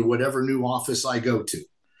with me to whatever new office I go to.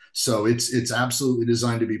 So it's absolutely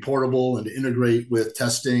designed to be portable and to integrate with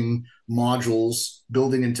testing modules,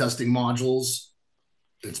 building and testing modules.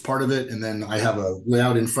 It's part of it. And then I have a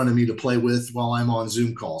layout in front of me to play with while I'm on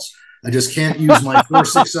Zoom calls. I just can't use my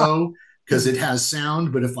 460 because it has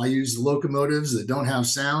sound. But if I use the locomotives that don't have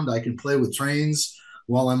sound, I can play with trains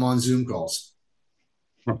while I'm on Zoom calls.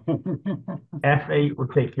 F8 will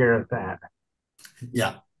take care of that.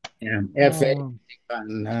 Yeah. Yeah.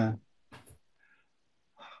 F8.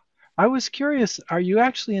 I was curious, are you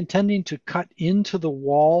actually intending to cut into the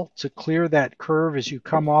wall to clear that curve as you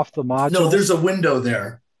come off the module? No, there's a window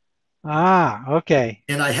there. Okay.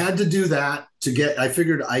 And I had to do that I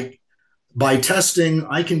figured by testing,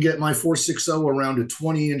 I can get my 460 around a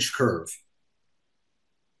 20-inch curve.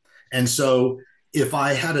 And so if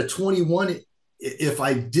I had a 21, if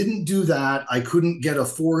I didn't do that, I couldn't get a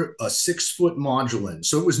 6-foot module in.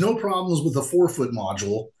 So it was no problems with a 4-foot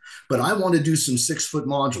module, but I want to do some 6-foot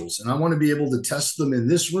modules, and I want to be able to test them in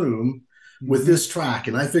this room with this track.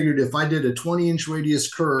 And I figured if I did a 20-inch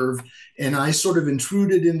radius curve and I sort of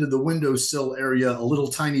intruded into the windowsill area a little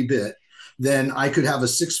tiny bit, then I could have a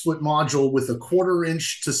 6-foot module with a 1/4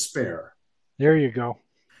 inch to spare. There you go.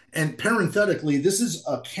 And parenthetically, this is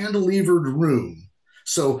a cantilevered room.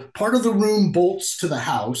 So part of the room bolts to the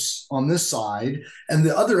house on this side, and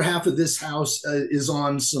the other half of this house is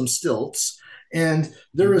on some stilts. And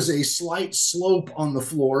there is a slight slope on the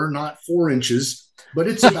floor, not 4 inches, but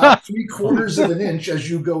it's about 3/4 of an inch as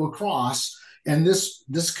you go across. And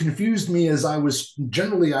this confused me as I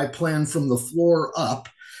planned from the floor up.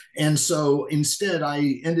 And so instead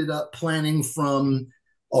I ended up planning from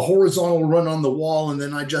a horizontal run on the wall, and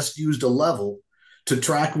then I just used a level to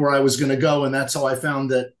track where I was going to go. And that's how I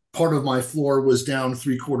found that part of my floor was down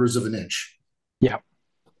 3/4 of an inch. Yeah.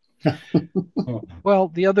 Well,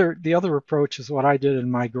 the other approach is what I did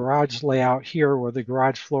in my garage layout here, where the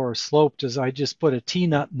garage floor is sloped, is I just put a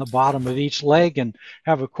T-nut in the bottom of each leg and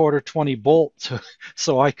have a 1/4 bolt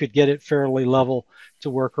so I could get it fairly level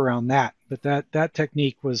to work around that. But that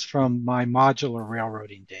technique was from my modular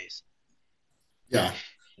railroading days. Yeah.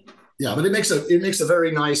 Yeah, but it makes a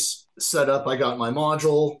very nice setup. I got my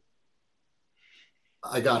module,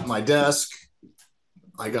 I got my desk,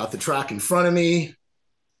 I got the track in front of me.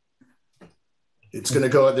 It's going to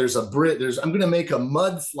go, there's a bridge. I'm going to make a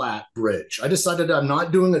mud flat bridge. I decided I'm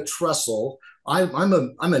not doing a trestle. I'm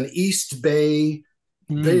an East Bay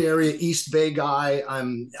Area East Bay guy.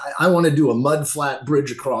 I want to do a mud flat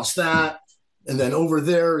bridge across that. And then over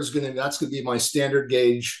there that's going to be my standard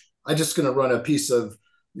gauge. I'm just going to run a piece of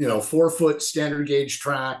 4-foot standard gauge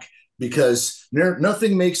track, because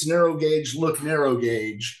nothing makes narrow gauge look narrow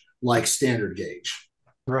gauge like standard gauge.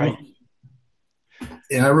 Right.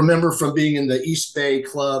 And I remember from being in the East Bay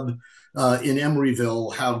Club in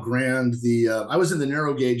Emeryville, how grand I was in the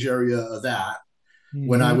narrow gauge area of that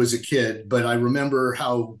when I was a kid, but I remember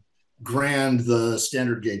how grand the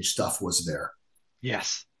standard gauge stuff was there.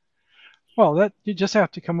 Yes. Well, you just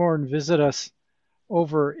have to come over and visit us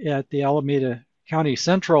over at the Alameda County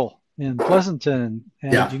Central in Pleasanton,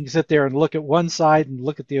 and you can sit there and look at one side and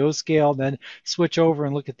look at the O scale, then switch over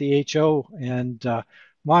and look at the HO, and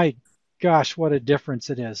my gosh, what a difference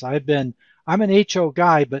it is. I'm an HO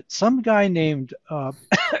guy, but some guy named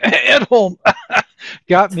Ed Holm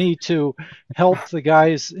got me to help the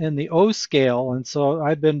guys in the O scale, and so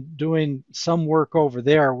I've been doing some work over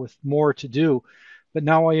there with more to do. But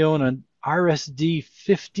now I own an RSD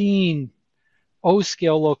 15 O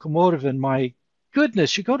scale locomotive, and my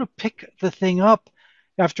goodness, you go to pick the thing up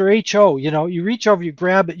after HO, you reach over, you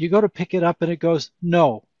grab it, you go to pick it up, and it goes,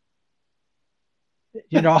 no,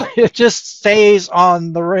 It just stays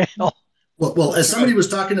on the rail. Well, as somebody was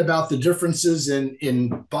talking about the differences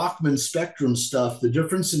in Bachman spectrum stuff, the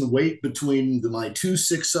difference in weight between my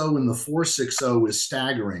 260 and the 460 is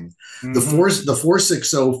staggering. Mm-hmm. The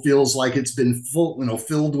 460 feels like it's been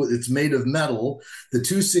filled with, it's made of metal. The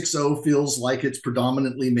 260 feels like it's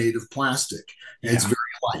predominantly made of plastic. And it's very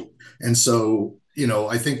light. And so,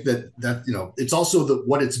 I think that it's also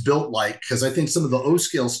what it's built like, because I think some of the O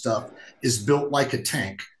scale stuff is built like a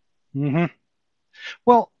tank. Mm-hmm.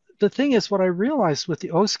 Well, the thing is, what I realized with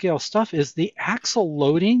the O scale stuff is the axle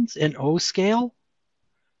loadings in O scale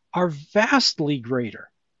are vastly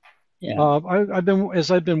greater. Yeah. I've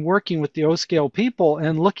been working with the O scale people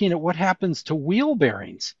and looking at what happens to wheel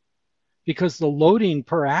bearings, because the loading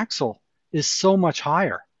per axle is so much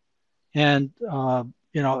higher. And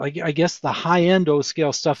I guess the high end O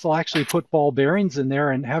scale stuff, they'll actually put ball bearings in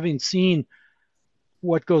there. And having seen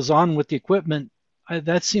what goes on with the equipment,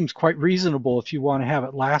 that seems quite reasonable if you want to have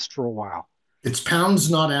it last for a while. It's pounds,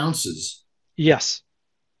 not ounces. Yes.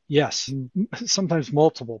 Sometimes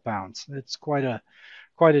multiple pounds. It's quite a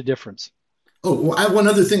difference. Oh, well, one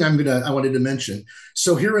other thing I wanted to mention.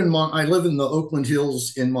 So here I live in the Oakland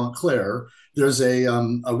Hills in Montclair. There's a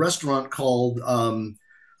restaurant called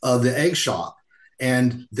the Egg Shop,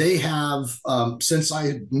 and they have, since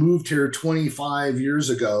I moved here 25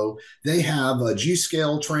 years ago, they have a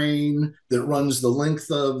G-scale train that runs the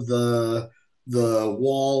length of the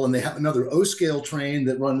wall, and they have another O-scale train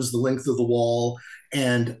that runs the length of the wall.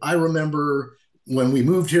 And I remember when we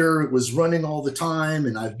moved here, it was running all the time,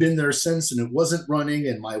 and I've been there since, and it wasn't running.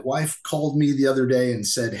 And my wife called me the other day and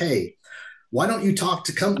said, "Hey, why don't you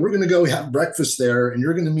come? We're going to go have breakfast there, and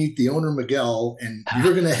you're going to meet the owner, Miguel, and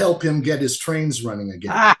you're going to help him get his trains running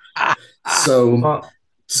again." So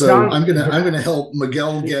I'm going to help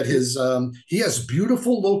Miguel get his. He has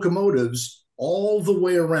beautiful locomotives all the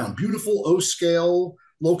way around, beautiful O scale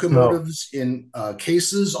locomotives in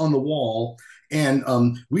cases on the wall. And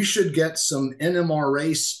we should get some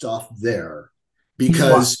NMRA stuff there,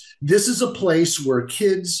 because this is a place where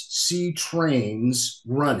kids see trains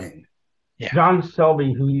running. Yeah. John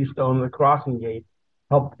Selby, who used to own the Crossing Gate,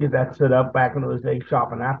 helped get that set up back when it was Egg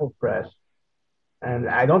Shop and Apple Press. And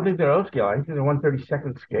I don't think they're O scale. I think they're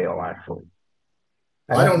 1/32nd scale, actually.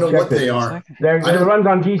 I don't know what they are. They're runs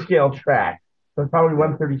on G-scale track, so it's probably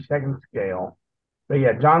 1/32nd scale. But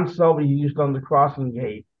yeah, John Selby, who used to own the Crossing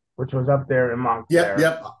Gate, which was up there in Montclair.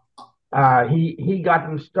 Yep. He got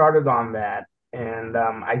them started on that, and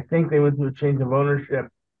I think they went through a change of ownership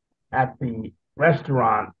at the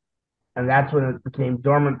restaurant, and that's when it became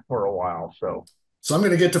dormant for a while. So I'm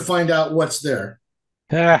going to get to find out what's there.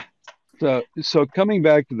 So coming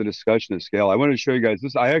back to the discussion of scale, I want to show you guys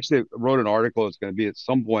this. I actually wrote an article. It's going to be at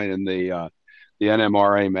some point in the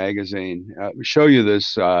NMRA magazine. Show you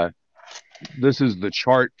this. This is the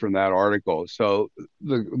chart from that article. So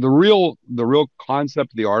the real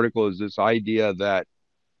concept of the article is this idea that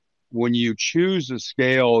when you choose a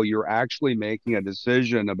scale, you're actually making a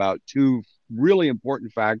decision about two really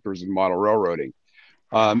important factors in model railroading.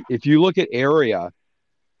 If you look at area,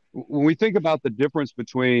 when we think about the difference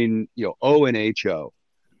between O and HO,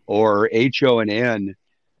 or HO and N,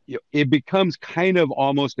 it becomes kind of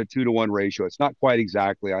almost a 2-to-1 ratio. It's not quite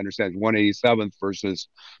exactly. I understand it's 1/87th versus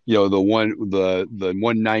the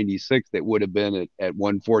 1/96 that would have been at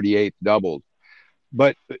 1/48 doubled.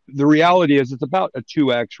 But the reality is it's about a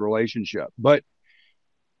 2x relationship. But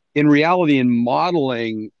in reality, in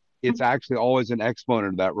modeling, it's actually always an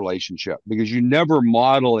exponent of that relationship, because you never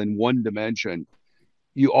model in one dimension.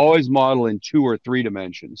 You always model in 2 or 3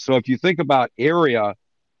 dimensions. So if you think about area,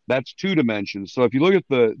 that's 2 dimensions. So if you look at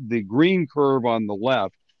the green curve on the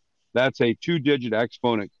left, that's a 2-digit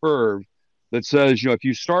exponent curve that says, if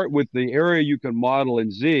you start with the area you can model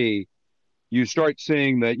in Z, you start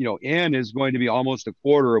seeing that, N is going to be almost a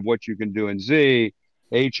quarter of what you can do in Z,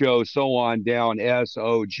 HO, so on down, S,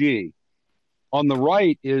 O, G. On the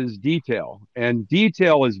right is detail, and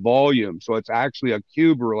detail is volume. So it's actually a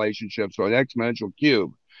cube relationship, so an exponential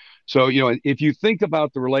cube. So, if you think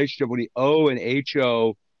about the relationship with the O and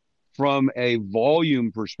HO from a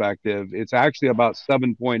volume perspective, it's actually about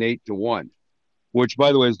 7.8 to 1, which,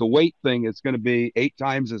 by the way, is the weight thing. It's going to be 8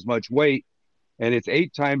 times as much weight, and it's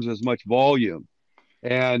 8 times as much volume.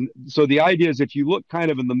 And so the idea is, if you look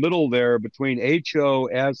kind of in the middle there between HO,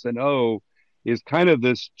 S, and O, is kind of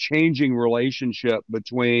this changing relationship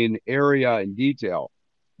between area and detail.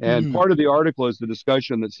 And part of the article is the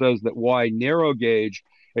discussion that says that why narrow gauge,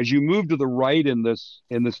 as you move to the right in this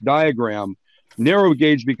diagram, narrow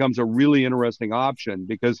gauge becomes a really interesting option,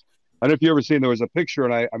 because I don't know if you've ever seen, there was a picture,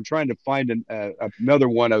 and I'm trying to find another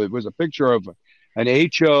one of it. It was a picture of an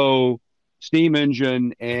HO steam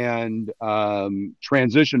engine and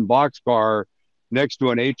transition boxcar next to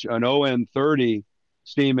an ON30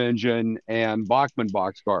 steam engine and Bachmann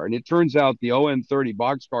boxcar. And it turns out the ON30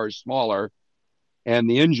 boxcar is smaller and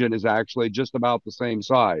the engine is actually just about the same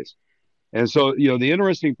size. And so, the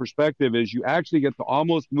interesting perspective is you actually get to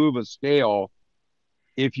almost move a scale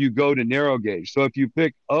if you go to narrow gauge. So if you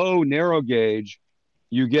pick O narrow gauge,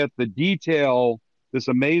 you get the detail, this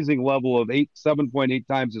amazing level of 7.8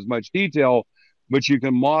 times as much detail, but you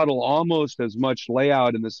can model almost as much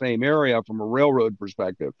layout in the same area from a railroad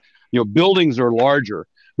perspective. Buildings are larger,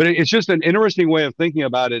 but it's just an interesting way of thinking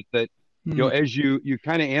about it that, as you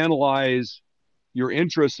kind of analyze your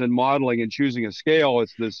interests in modeling and choosing a scale,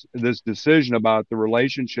 it's this decision about the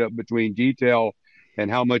relationship between detail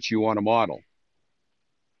and how much you want to model.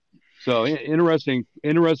 So interesting.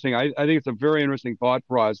 I think it's a very interesting thought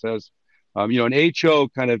process. An HO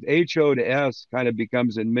to S kind of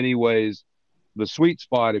becomes in many ways the sweet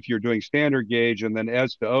spot if you're doing standard gauge, and then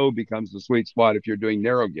S to O becomes the sweet spot if you're doing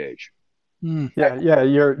narrow gauge. Yeah,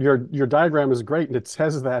 your diagram is great, and it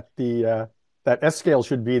says that that S scale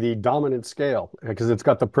should be the dominant scale because it's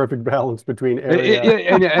got the perfect balance between area.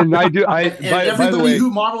 And I do. By the way,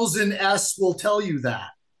 who models in S will tell you that.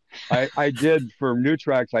 I did for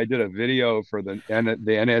Nutrax. I did a video for the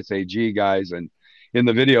NSAG guys, and in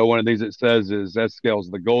the video, one of the things it says is S scale is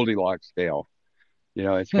the Goldilocks scale.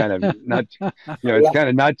 It's kind of not. It's kind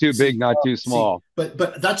of not too big, not too small.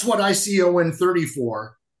 But that's what I see ON30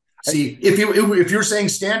 for. See, if you're saying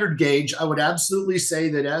standard gauge, I would absolutely say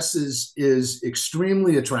that S is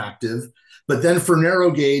extremely attractive. But then for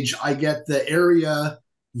narrow gauge, I get the area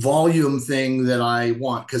volume thing that I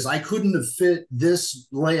want, because I couldn't have fit this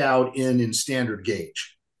layout in standard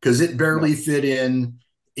gauge because it barely fit in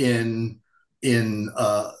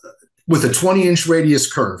with a 20-inch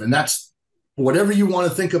radius curve, and that's whatever you want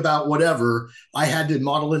to think about. Whatever, I had to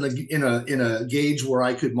model in a gauge where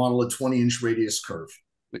I could model a 20-inch radius curve.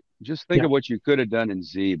 Just think of what you could have done in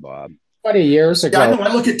Z, Bob. 20 years ago. Yeah, I know.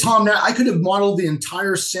 I look at Tom now. I could have modeled the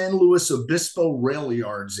entire San Luis Obispo rail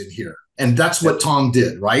yards in here, and that's what Tom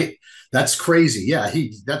did, right? That's crazy. Yeah,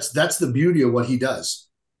 that's the beauty of what he does.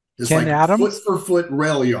 It's Ken like Adams? foot for foot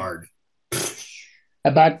rail yard.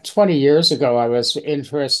 About 20 years ago, I was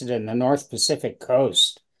interested in the North Pacific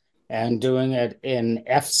coast and doing it in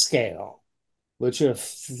F scale, which,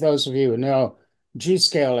 if those of you who know, G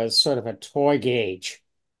scale is sort of a toy gauge,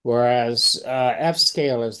 whereas F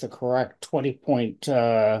scale is the correct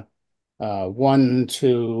 20.1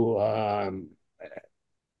 to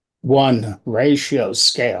 1 ratio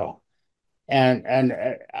scale. And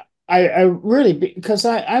I really, because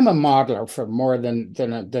I'm a modeler for more than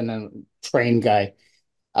a train guy,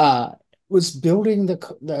 was building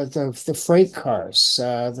the freight cars,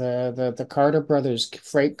 the Carter Brothers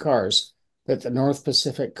freight cars that the North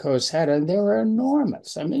Pacific coast had, and they were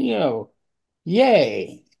enormous. I mean,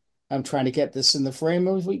 yay! I'm trying to get this in the frame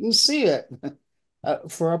as we can see it.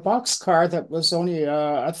 For a box car that was only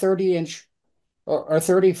a 30-inch or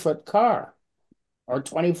 30-foot car or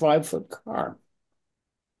 25-foot car.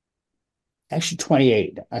 Actually,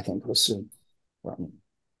 28, I think was soon.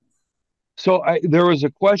 So there was a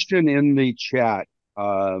question in the chat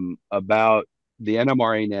about the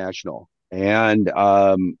NMRA National. And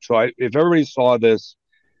if everybody saw this,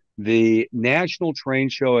 the National Train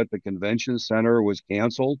Show at the Convention Center was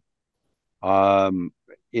canceled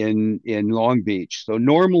in Long Beach. So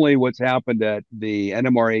normally what's happened at the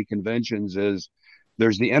NMRA conventions is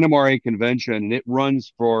there's the NMRA convention, and it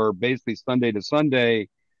runs for basically Sunday to Sunday.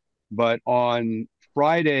 But on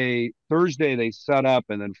Thursday, they set up,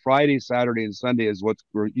 and then Friday, Saturday, and Sunday is what's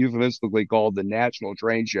euphemistically called the National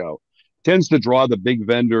Train Show. Tends to draw the big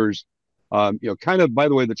vendors. Kind of, by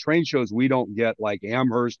the way, the train shows we don't get like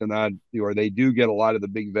Amherst and that, or they do get a lot of the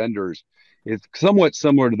big vendors. It's somewhat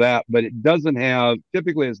similar to that, but it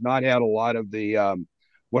typically has not had a lot of the,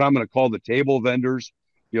 what I'm going to call the table vendors,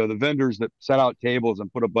 the vendors that set out tables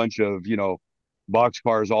and put a bunch of,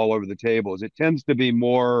 boxcars all over the tables. It tends to be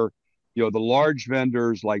more, the large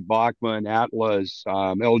vendors like Bachmann, Atlas,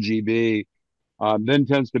 LGB, then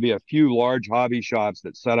tends to be a few large hobby shops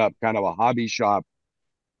that set up kind of a hobby shop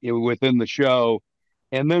within the show.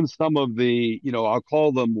 And then some of the, I'll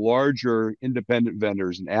call them larger independent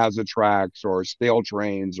vendors, and Azatrax or Stale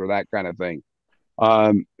Trains or that kind of thing.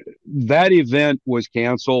 That event was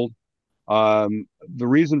canceled. The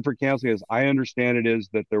reason for canceling, as I understand it, is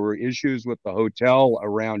that there were issues with the hotel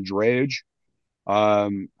around drayage. I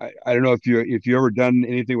don't know if you ever done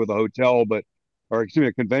anything with a hotel, or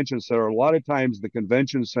a convention center. A lot of times the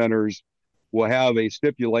convention centers will have a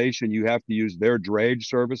stipulation you have to use their drayage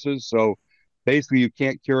services. So basically you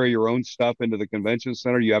can't carry your own stuff into the convention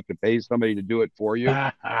center. You have to pay somebody to do it for you.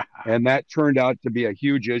 And that turned out to be a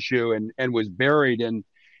huge issue and was buried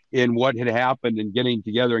in what had happened in getting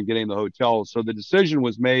together and getting the hotel. So the decision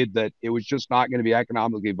was made that it was just not going to be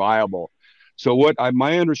economically viable. So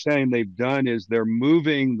my understanding they've done is they're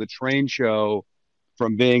moving the train show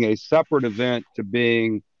from being a separate event to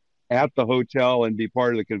being at the hotel and be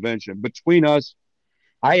part of the convention. Between us,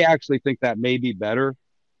 I actually think that may be better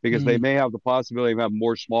because they may have the possibility of having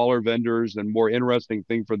more smaller vendors and more interesting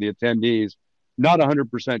thing for the attendees. Not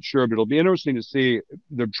 100% sure, but it'll be interesting to see.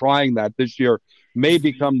 They're trying that this year, may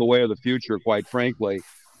become the way of the future, quite frankly.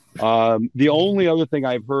 The only other thing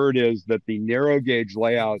I've heard is that the narrow gauge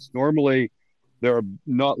layouts, normally they're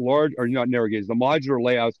not large, or not narrow gauge, the modular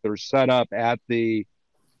layouts that are set up at the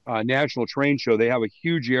National Train Show, they have a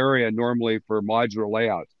huge area normally for modular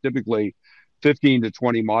layouts, typically 15 to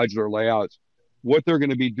 20 modular layouts. What they're going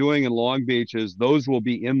to be doing in Long Beach is those will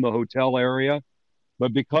be in the hotel area,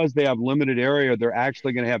 but because they have limited area, they're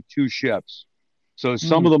actually going to have two shifts. So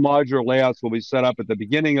some of the modular layouts will be set up at the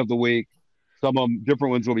beginning of the week. Some of them,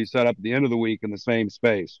 different ones will be set up at the end of the week in the same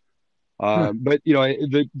space. But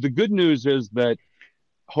the good news is that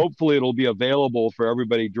hopefully it'll be available for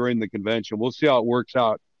everybody during the convention. We'll see how it works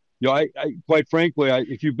out. I quite frankly,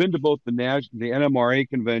 if you've been to both the NMRA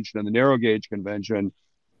convention and the narrow gauge convention,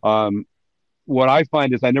 what I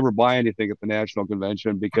find is I never buy anything at the national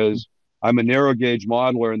convention because I'm a narrow gauge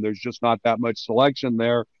modeler and there's just not that much selection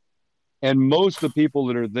there. And most of the people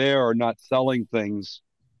that are there are not selling things.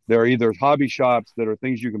 They're either hobby shops that are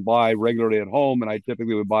things you can buy regularly at home, and I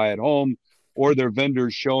typically would buy at home, or they're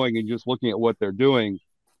vendors showing and just looking at what they're doing.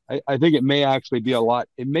 I think it may actually be a lot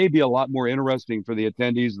more interesting for the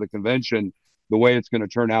attendees of the convention, the way it's going to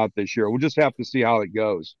turn out this year. We'll just have to see how it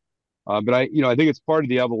goes. But I think it's part of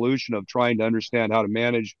the evolution of trying to understand how to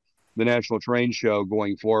manage the National Train Show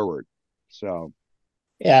going forward. So,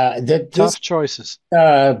 yeah, tough choices.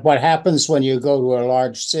 What happens when you go to a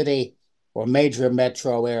large city or major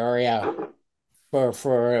metro area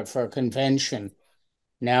for a convention?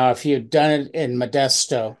 Now, if you'd done it in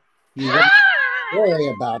Modesto, you wouldn't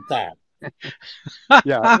worry about that.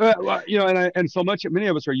 Yeah, and so much, many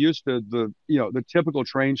of us are used to the typical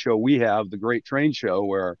train show we have, the great train show,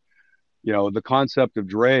 where the concept of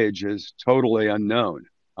drayage is totally unknown.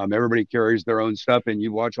 Everybody carries their own stuff, and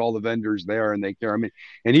you watch all the vendors there, and they carry. I mean,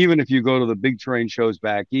 and even if you go to the big train shows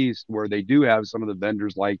back east, where they do have some of the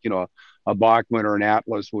vendors, like a Bachman or an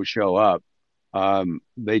Atlas will show up,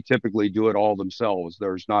 they typically do it all themselves.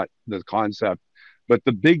 There's not the concept, but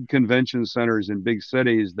the big convention centers in big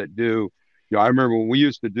cities that do. I remember when we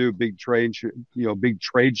used to do big trade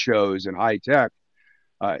shows in high tech.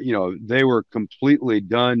 They were completely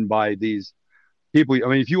done by these people. I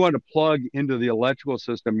mean, if you want to plug into the electrical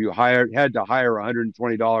system, you had to hire a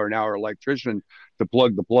 $120 an hour electrician to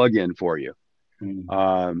plug the plug in for you.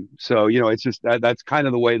 So it's just that's kind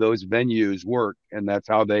of the way those venues work, and that's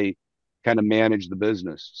how they kind of manage the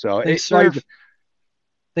business. So they serve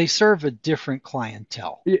a different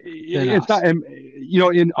clientele. It's not,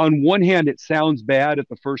 on one hand, it sounds bad at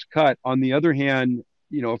the first cut. On the other hand,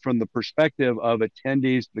 from the perspective of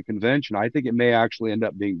attendees to the convention, I think it may actually end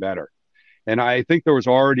up being better. And I think there was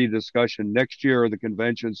already discussion next year. The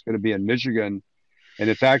convention's going to be in Michigan, and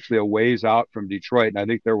it's actually a ways out from Detroit. And I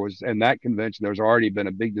think in that convention, there's already been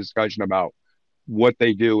a big discussion about what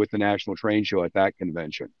they do with the National Train Show at that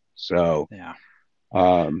convention. So, yeah.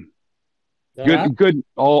 Good.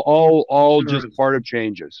 All just part of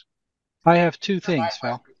changes. I have two things,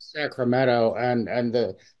 Phil. Sacramento, and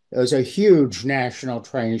there's a huge national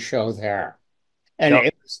train show there, and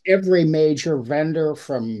it was every major vendor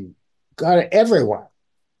from everywhere,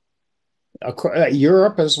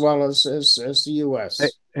 Europe as well as the U.S.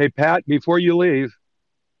 Hey, Pat, before you leave,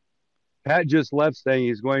 Pat just left saying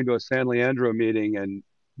he's going to a San Leandro meeting, and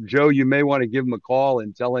Joe, you may want to give him a call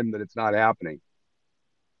and tell him that it's not happening.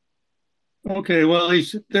 Okay, well,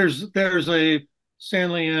 there's a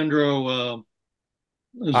San Leandro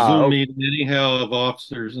Zoom meeting anyhow of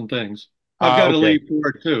officers and things. I've got to leave for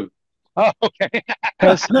it too. Oh, okay.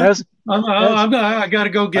 I got to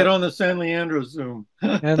go get on the San Leandro Zoom.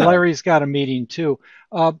 And Larry's got a meeting too.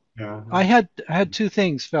 I had two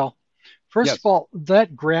things, Phil. First of all,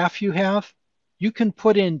 that graph you have, you can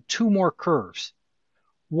put in two more curves.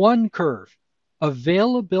 One curve,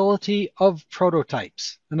 availability of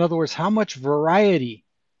prototypes. In other words, how much variety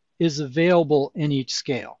is available in each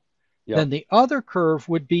scale. Then the other curve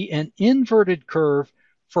would be an inverted curve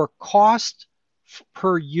for cost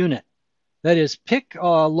per unit. That is, pick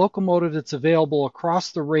a locomotive that's available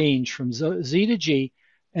across the range from Z to G,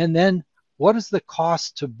 and then what is the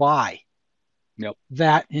cost to buy?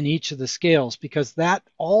 that in each of the scales, because that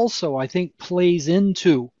also, I think, plays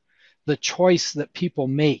into the choice that people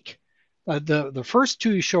make. The first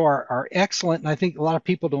two you show are excellent, and I think a lot of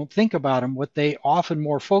people don't think about them. What they often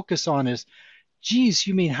more focus on is, geez,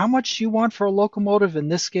 you mean how much do you want for a locomotive in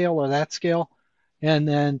this scale or that scale? And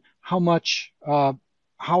then how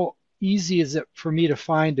easy is it for me to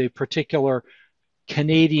find a particular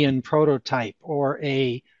Canadian prototype or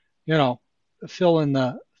a, you know, fill in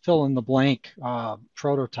the blank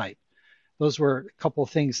prototype. Those were a couple of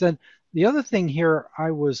things. Then the other thing here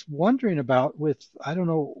I was wondering about with, I don't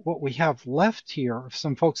know what we have left here, if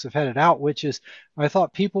some folks have headed out, which is I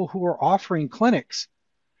thought people who are offering clinics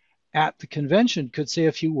at the convention could say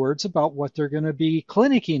a few words about what they're going to be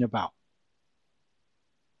clinicking about.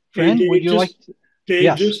 Friend, hey, Dave, would you like to? Dave,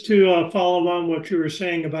 Yes. just to follow on what you were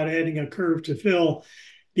saying about adding a curve to fill,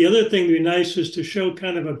 the other thing that would be nice is to show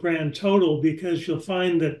kind of a grand total, because you'll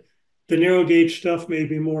find that the narrow gauge stuff may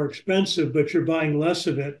be more expensive, but you're buying less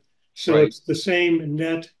of it. So it's the same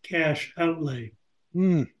net cash outlay.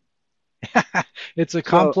 It's a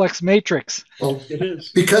complex matrix. Well, it is.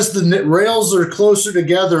 Because the rails are closer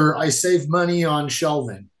together, I save money on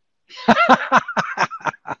shelving.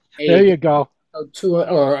 There you go.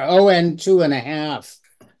 Or ON 2.5.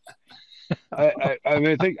 I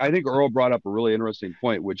mean, I think Earl brought up a really interesting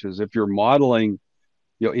point, which is if you're modeling,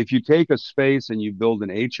 if you take a space and you build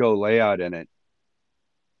an HO layout in it,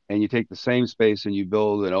 and you take the same space and you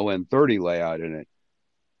build an ON30 layout in it,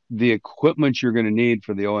 the equipment you're going to need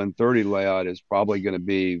for the ON30 layout is probably going to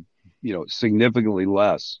be, significantly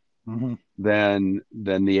less than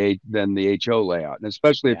the HO layout, and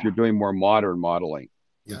especially if you're doing more modern modeling.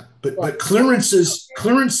 Yeah, but clearances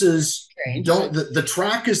don't. The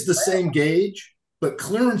track is the same gauge, but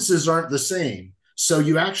clearances aren't the same. So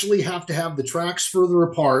you actually have to have the tracks further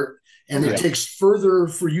apart, and it takes further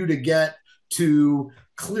for you to get to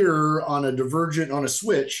clear on a divergent on a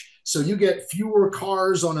switch. So you get fewer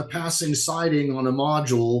cars on a passing siding on a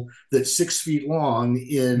module that's 6 feet long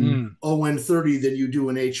in ON30 than you do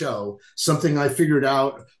in HO. Something I figured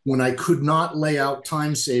out when I could not lay out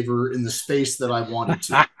time saver in the space that I wanted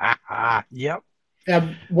to. Yep.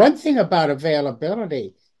 One thing about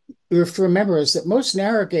availability, you have to remember, is that most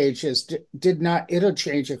narrow gauges did not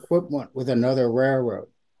interchange equipment with another railroad.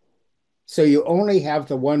 So you only have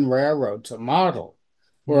the one railroad to model.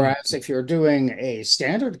 Whereas if you're doing a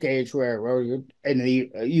standard gauge railroad in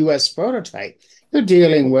the U.S. prototype, you're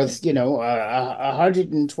dealing with,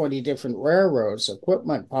 120 different railroads,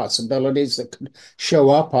 equipment possibilities that could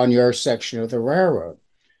show up on your section of the railroad.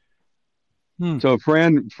 So,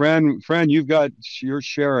 Fran, you're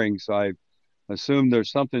sharing. So I assume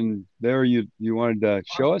there's something there you wanted to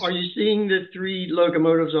show us. Are you seeing the 3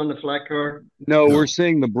 locomotives on the flat car? No, we're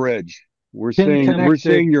seeing the bridge. We're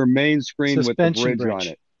seeing your main screen with the bridge on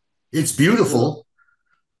it. It's beautiful.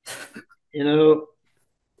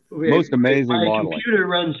 Most amazing my modeling. Computer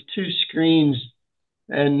runs 2 screens,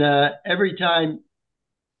 and every time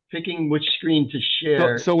picking which screen to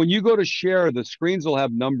share. So when you go to share, the screens will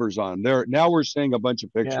have numbers on there. Now we're seeing a bunch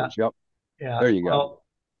of pictures. Yeah. Yep. Yeah. There you go. Well,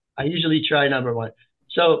 I usually try number 1.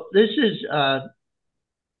 So this is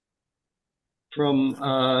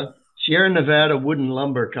from Sierra Nevada Wooden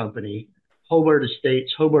Lumber Company, Hobart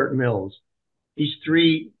Estates, Hobart Mills. These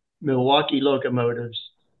 3 Milwaukee locomotives,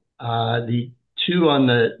 the 2 on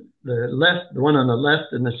the left, the one on the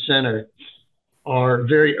left and the center, are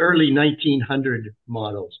very early 1900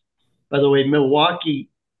 models. By the way, Milwaukee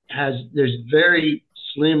there's very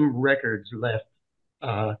slim records left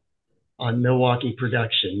on Milwaukee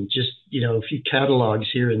production, just, a few catalogs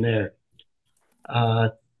here and there.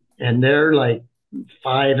 And they're like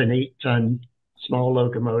 5 and 8 ton small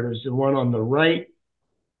locomotives. The one on the right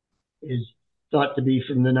is thought to be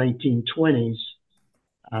from the 1920s.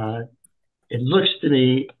 It looks to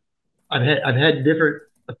me, I've had different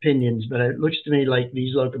opinions, but it looks to me like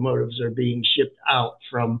these locomotives are being shipped out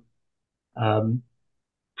from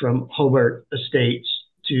Hobart Estates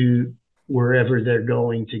to wherever they're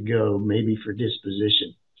going to go, maybe for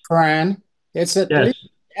disposition. Fran, it's at least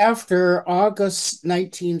after August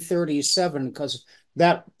 1937, because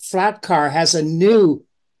that flat car has a new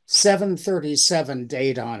 737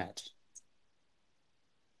 date on it.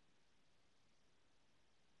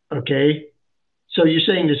 Okay. So you're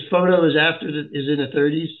saying this photo is is in the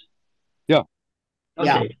 30s? Yeah.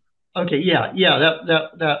 Okay. Yeah. Okay. Yeah.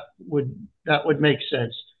 That would make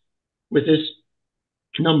sense, with this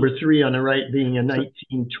number 3 on the right being a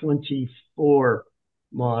 1924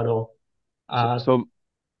 model. So,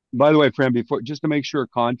 by the way, Fran, just to make sure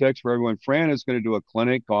context for everyone, Fran is going to do a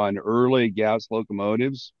clinic on early gas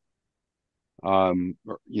locomotives.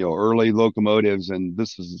 early locomotives, and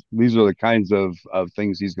these are the kinds of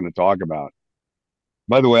things he's going to talk about.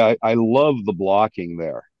 By the way, I love the blocking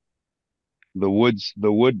there. The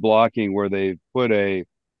wood blocking where they put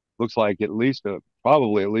looks like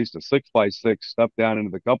probably at least a 6x6 stuff down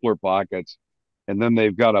into the coupler pockets, and then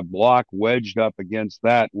they've got a block wedged up against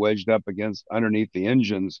underneath the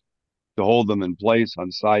engines to hold them in place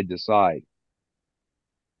on side to side.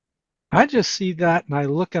 I just see that and I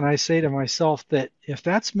look and I say to myself that if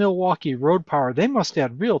that's Milwaukee Road Power, they must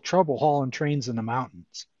have had real trouble hauling trains in the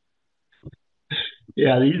mountains.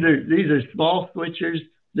 Yeah, these are small switchers.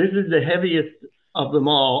 This is the heaviest of them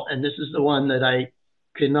all, and this is the one that I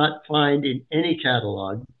could not find in any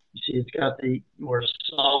catalog. You see, it's got the more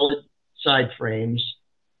solid side frames,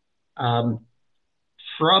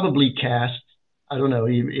 probably cast. I don't know,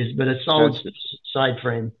 but a solid side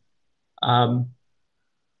frame.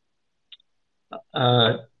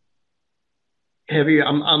 Heavier.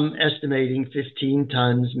 I'm estimating 15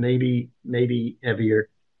 tons, maybe heavier.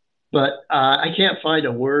 But I can't find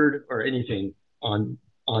a word or anything on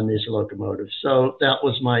this locomotive. So that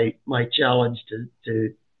was my challenge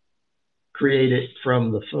to create it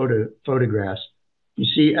from the photographs. You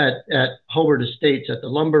see at Hobart Estates, at the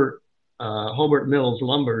Hobart Mills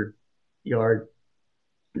lumber yard,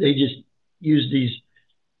 they just use these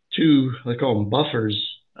two, I call them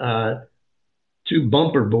buffers, two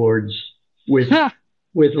bumper boards with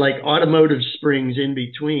like automotive springs in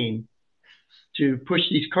between to push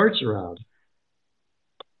these carts around.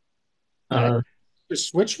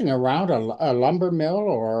 Switching around a lumber mill,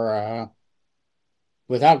 or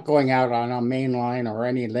without going out on a main line or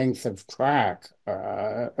any length of track,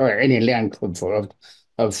 or any length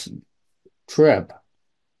of trip.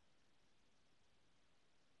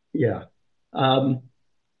 Yeah.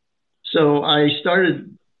 So I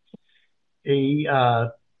started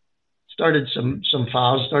some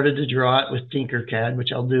files, started to draw it with Tinkercad,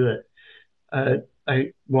 which I'll do a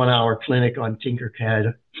 1-hour clinic on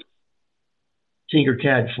Tinkercad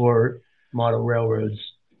for model railroads.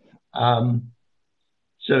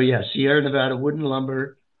 So yeah, Sierra Nevada Wooden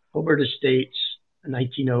Lumber, Hobart Estates, a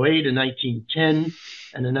 1908, a 1910,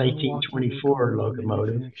 and a 1924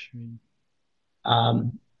 locomotive.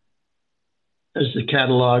 There's the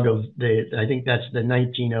catalog of I think that's the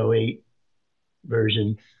 1908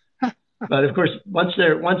 version. But of course, once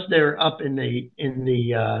they're up in the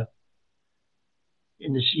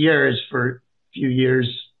Sierras for a few years,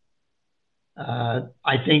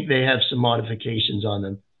 I think they have some modifications on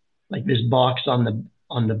them, like this box on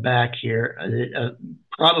the back here,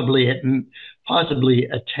 possibly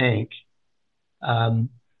a tank.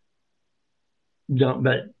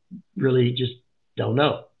 But really just don't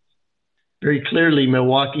know. Very clearly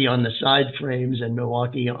Milwaukee on the side frames and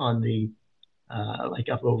Milwaukee on the like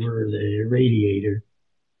up over the radiator.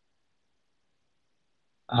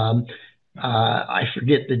 I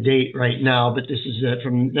forget the date right now, but this is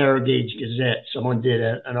from Narrow Gauge Gazette. Someone did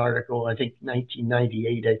an article, I think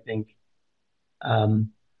 1998, I think,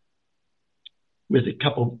 with a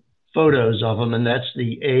couple photos of them, and that's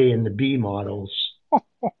the A and the B models.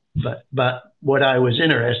 But what I was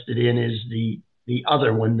interested in is the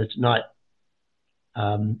other one that's not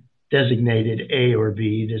designated A or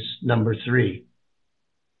B, this number 3.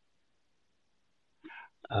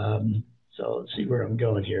 So let's see where I'm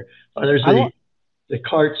going here. Oh, there's the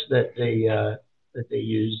carts that they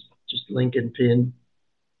use, just Lincoln pin.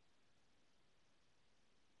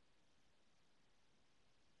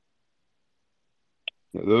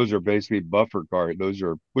 Those are basically buffer cart. Those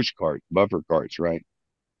are push cart, buffer carts, right?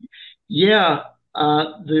 Yeah.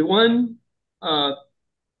 The one,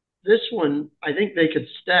 this one, I think they could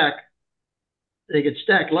stack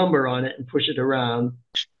lumber on it and push it around,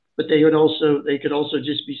 but they could also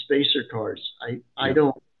just be spacer cars. I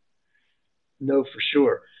don't know for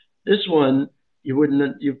sure. This one,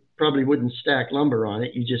 you probably wouldn't stack lumber on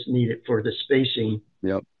it. You just need it for the spacing.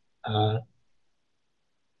 Yep.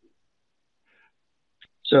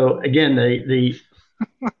 So again, the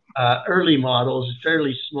early models is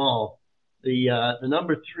fairly small. The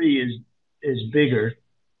number 3 is bigger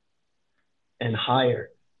and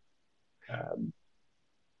higher.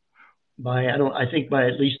 I think by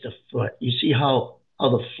at least a foot. You see how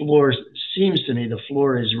the floor seems to me the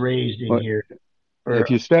floor is raised in here. If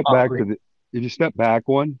you step back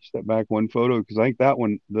one photo, because I think that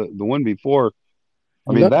one, the one before,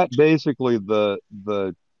 I mean, that basically the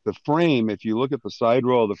frame, if you look at the side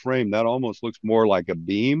row of the frame, that almost looks more like a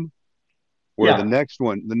beam, where the next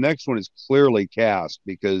one is clearly cast,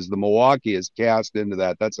 because the Milwaukee is cast into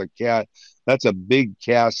that. That's a big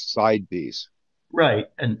cast side piece. Right.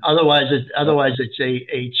 And otherwise it's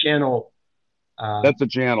a channel That's a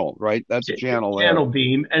channel, right? That's a channel there. Channel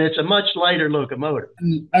beam, and it's a much lighter locomotive.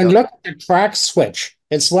 And look at the track switch.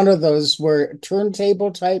 It's one of those where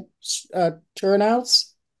turntable type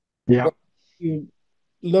turnouts. Yeah. You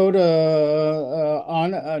load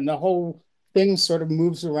on and the whole thing sort of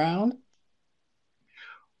moves around.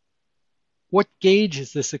 What gauge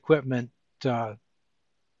is this equipment,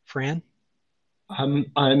 Fran?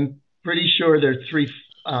 I'm pretty sure they're 3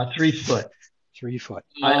 foot. 3 foot.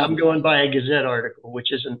 I'm going by a Gazette article,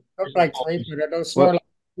 which isn't like 3 foot. It's more like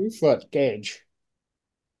 2 foot gauge.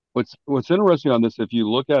 What's interesting on this, if you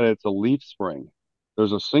look at it, it's a leaf spring.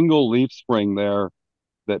 There's a single leaf spring there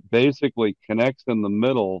that basically connects in the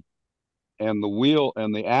middle, and the wheel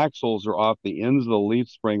and the axles are off the ends of the leaf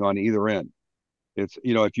spring on either end. It's,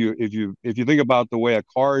 if you think about the way a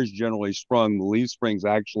car is generally sprung, the leaf spring's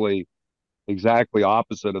actually exactly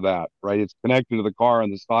opposite of that, right? It's connected to the car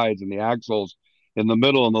on the sides and the axles in the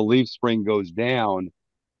middle, and the leaf spring goes down.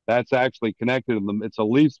 That's actually connected in the. It's a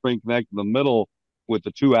leaf spring connected in the middle with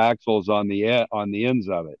the two axles on the ends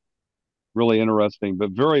of it. Really interesting,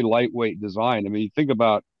 but very lightweight design. I mean, you think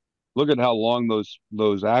about, look at how long those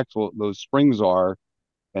springs are,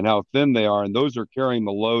 and how thin they are, and those are carrying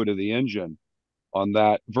the load of the engine on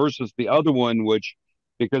that versus the other one, which,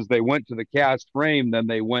 because they went to the cast frame, then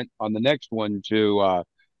they went on the next one to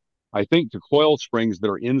I think to coil springs that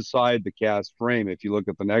are inside the cast frame if you look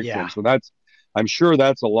at the next one. So I'm sure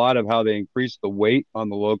that's a lot of how they increased the weight on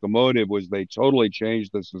the locomotive, was they totally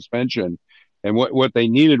changed the suspension. And what they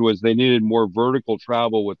needed was they needed more vertical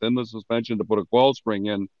travel within the suspension to put a coil spring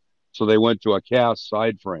in, so they went to a cast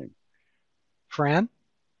side frame. Fran?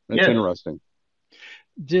 That's interesting.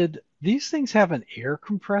 Did these things have an air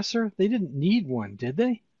compressor? They didn't need one, did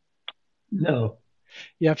they? No.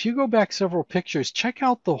 Yeah, if you go back several pictures, check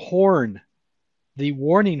out the horn, the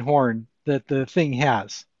warning horn that the thing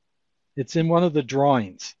has. It's in one of the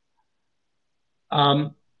drawings.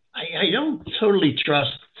 I don't totally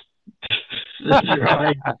trust the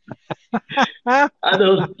drawing.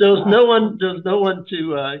 There's no one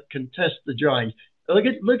to contest the drawing.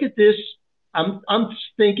 Look at this. I'm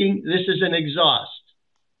thinking this is an exhaust.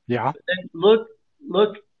 Yeah. But then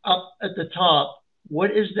look up at the top.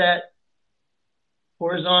 What is that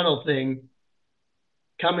horizontal thing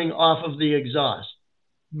coming off of the exhaust?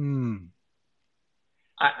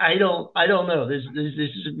 I don't know. This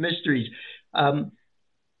is mysteries.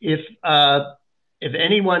 If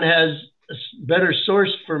anyone has a better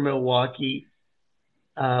source for Milwaukee,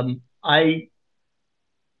 I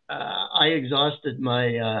exhausted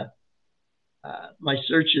my my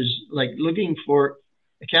searches, like looking for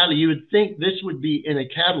a catalog. You would think this would be in a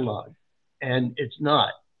catalog, and it's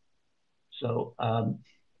not. So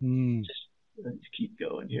let's keep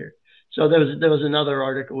going here. So there was another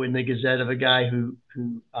article in the Gazette of a guy who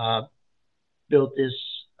built this.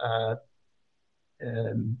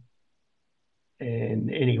 And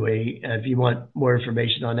anyway, if you want more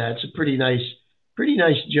information on that, it's a pretty nice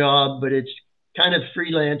job, but it's kind of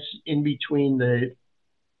freelance in between the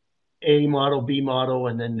A model, B model,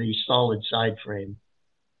 and then the solid side frame.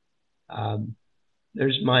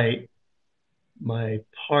 There's my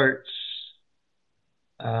parts.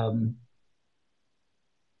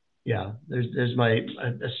 Yeah, there's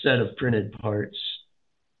a set of printed parts.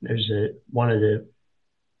 There's one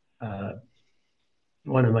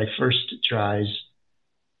of my first tries.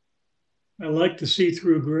 I like the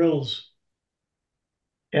see-through grills.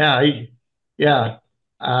 Yeah,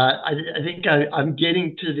 I think I'm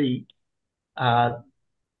getting to the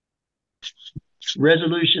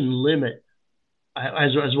resolution limit,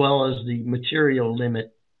 as well as the material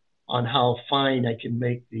limit on how fine I can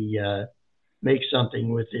make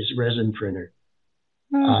something with this resin printer.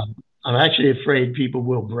 I'm actually afraid people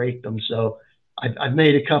will break them, so I've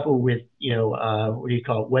made a couple with what do you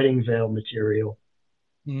call it, wedding veil material.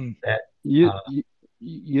 That you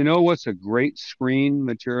know what's a great screen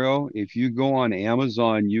material? If you go on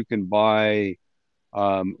Amazon, you can buy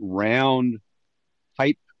round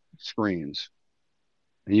pipe screens,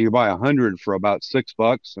 and you can buy 100 for about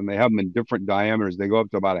 $6, and they have them in different diameters. They go up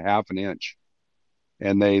to about a half an inch,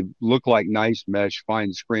 and they look like nice mesh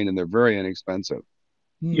fine screen, and they're very inexpensive.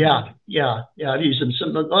 Yeah. I've used them. A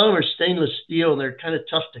lot of them are stainless steel, and they're kind of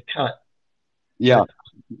tough to cut. Yeah.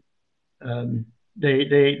 But,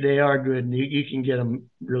 they are good, and you can get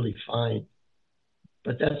them really fine.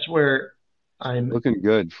 But that's where I'm looking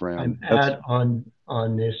good, Fran. I'm at on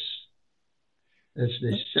this. That's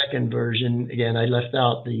the second version. Again, I left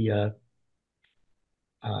out the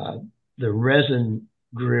resin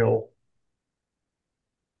grill,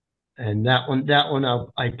 and that one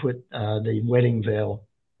I put the wedding veil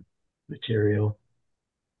material.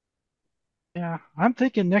 Yeah, I'm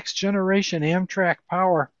thinking next generation Amtrak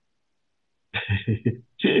power.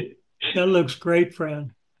 That looks great,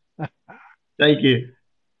 Fran. Thank you.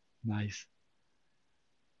 Nice.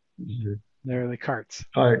 Mhm. There are the carts.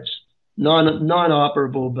 Parts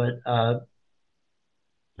non-operable, but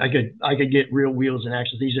I could get real wheels and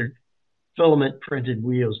axles. These are filament printed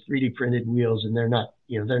wheels, 3D printed wheels, and they're not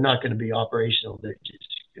going to be operational. They're just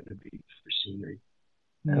going to be for scenery.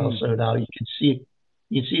 And also now you can see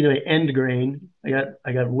the end grain. I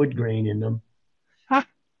got wood grain in them.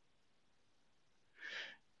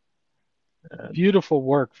 Beautiful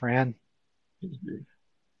work, Fran.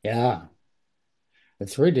 Yeah. The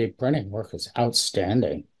 3D printing work is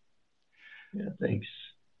outstanding. Yeah, thanks.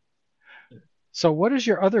 So what is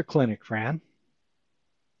your other clinic, Fran?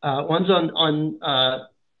 One's on the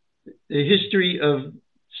history of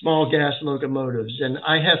small gas locomotives, and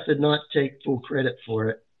I have to not take full credit for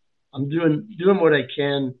it. I'm doing what I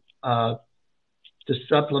can to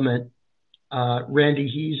supplement Randy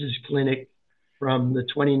Hees's clinic from the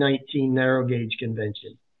 2019 narrow gauge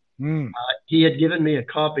convention. He had given me a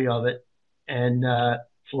copy of it, and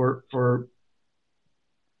for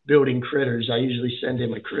building critters, I usually send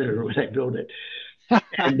him a critter when I build it.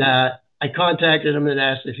 And I contacted him and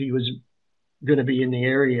asked if he was going to be in the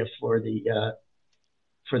area for the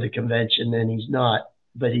convention, and he's not.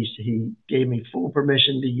 But he gave me full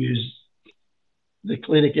permission to use the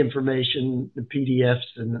clinic information, the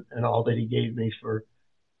PDFs, and all that he gave me for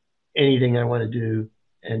anything I want to do.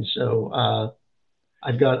 And so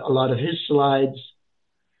I've got a lot of his slides.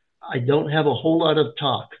 I don't have a whole lot of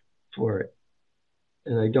talk for it,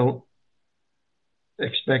 and I don't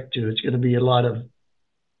expect to. It's going to be a lot of,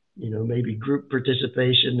 maybe group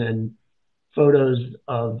participation and photos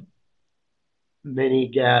of many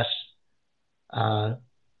gas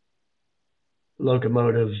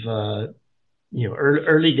locomotive,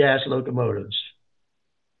 early gas locomotives.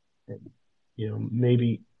 And,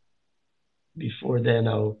 maybe before then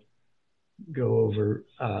I'll go over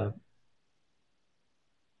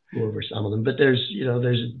some of them. But there's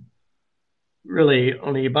really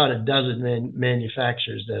only about a dozen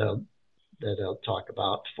manufacturers that I'll talk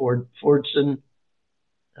about. Fordson,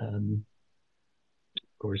 of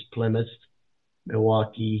course, Plymouth,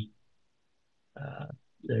 Milwaukee.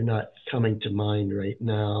 They're not coming to mind right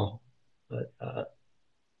now, but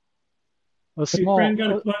Hey, Fran,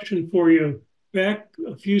 got a question for you. Back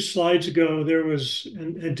a few slides ago, there was,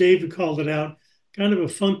 and David called it out, kind of a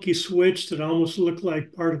funky switch that almost looked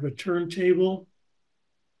like part of a turntable.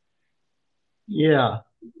 Yeah.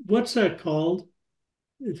 What's that called?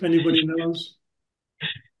 If anybody knows.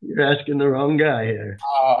 You're asking the wrong guy here.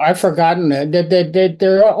 I've forgotten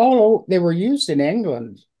that they were used in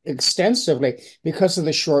England extensively because of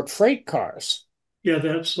the short freight cars. Yeah,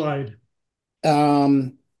 that slide.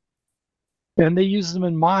 And they use them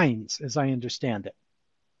in mines, as I understand it.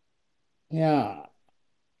 Yeah.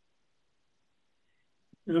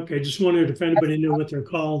 Okay, just wondered if anybody knew what they're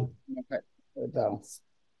called.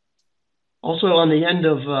 Also on the end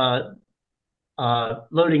of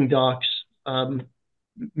loading docks,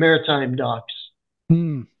 maritime docks,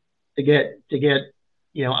 to get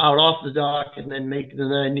out off the dock and then make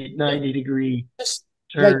the 90 degree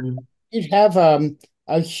turn. Like you'd have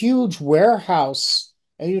a huge warehouse,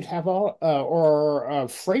 and you'd have or a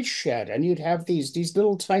freight shed, and you'd have these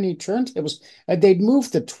little tiny turntables. They'd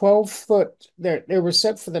move the 12-foot. They were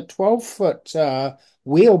set for the 12-foot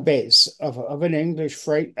wheelbase of an English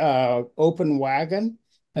freight open wagon,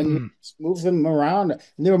 and you move them around. And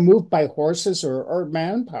they were moved by horses or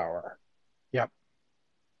manpower. Yep.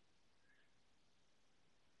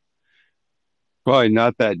 Probably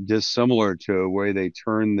not that dissimilar to the way they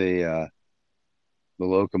turn the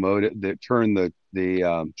locomotive, that turn the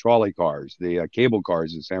trolley cars, the cable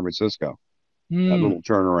cars in San Francisco. That little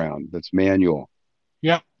turnaround that's manual.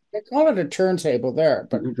 Yep. They call it a turntable there,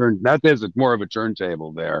 but that is more of a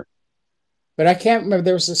turntable there. But I can't remember.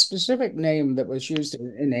 There was a specific name that was used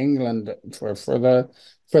in England for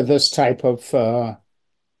this type of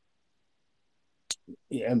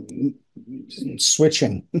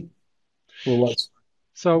switching.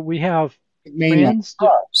 So we have Fran's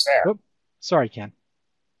there. Sorry, Ken.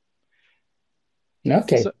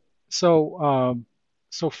 Okay. So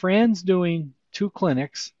Fran's doing 2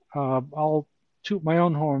 clinics. I'll toot my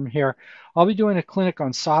own horn here. I'll be doing a clinic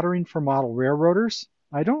on soldering for model railroaders.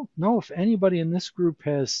 I don't know if anybody in this group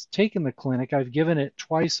has taken the clinic. I've given it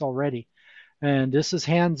twice already. And this is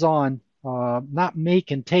hands-on, not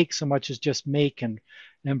make and take so much as just make and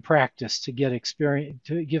practice to get experience,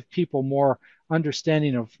 to give people more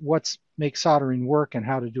understanding of what's make soldering work and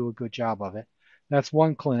how to do a good job of it. That's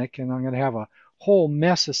one clinic, and I'm going to have a whole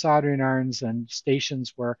mess of soldering irons and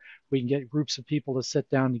stations where we can get groups of people to sit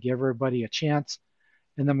down to give everybody a chance.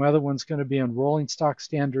 And then my other one's going to be on rolling stock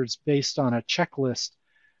standards based on a checklist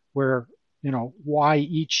where, why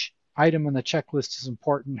each item in the checklist is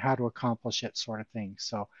important, how to accomplish it, sort of thing.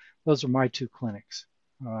 So those are my two clinics.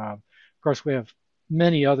 Of course, we have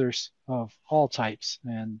many others of all types,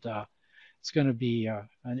 and it's going to be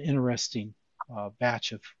an interesting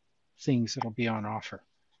batch of things that'll be on offer.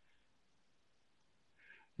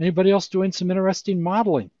 Anybody else doing some interesting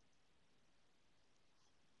modeling?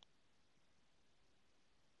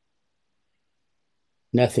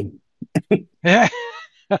 Nothing. I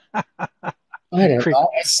don't know.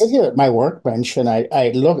 I sit here at my workbench and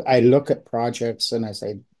I look at projects and I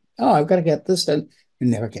say, oh, I've got to get this done, and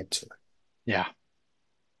never get to it. Yeah.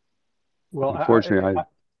 Well, unfortunately,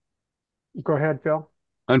 go ahead, Phil.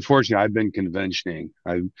 Unfortunately, I've been conventioning.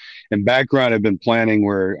 In background, I've been planning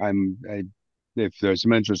where if there's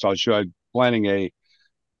some interest, I'll show. I'm planning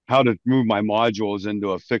how to move my modules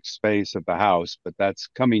into a fixed space at the house, but that's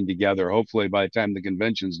coming together. Hopefully, by the time the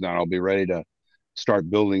convention's done, I'll be ready to start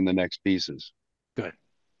building the next pieces. Good.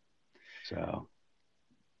 So,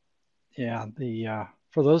 yeah,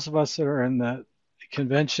 for those of us that are in the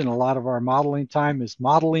convention, a lot of our modeling time is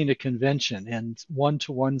modeling a convention in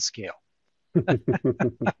 1-to-1 scale.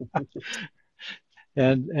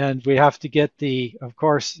 And we have to get of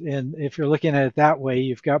course, and if you're looking at it that way,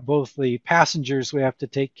 you've got both the passengers we have to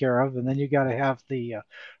take care of, and then you got to have the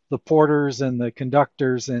porters and the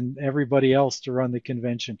conductors and everybody else to run the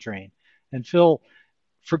convention train. And Phil,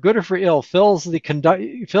 for good or for ill, Phil's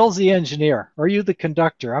the engineer. Or are you the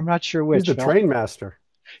conductor? I'm not sure which. He's the train master.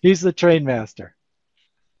 He's the train master.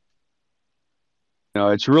 No,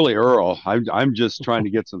 it's really Earl. I'm just trying to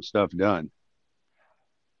get some stuff done.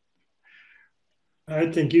 I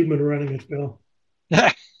think you've been running it, Phil.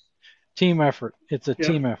 Team effort. It's a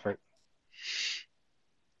team effort.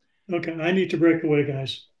 Okay, I need to break away,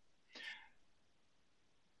 guys.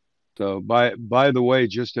 So by the way,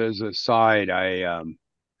 just as a side,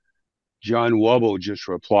 John Wubble just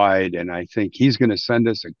replied, and I think he's going to send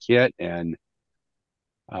us a kit, and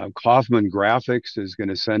Kaufman Graphics is going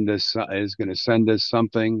to send us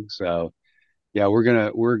something. So yeah, we're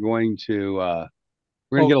going to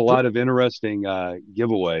get a lot of interesting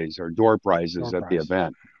giveaways or door prizes at the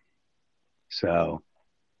event. So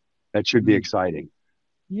that should be exciting.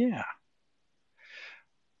 Yeah.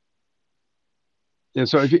 Yeah.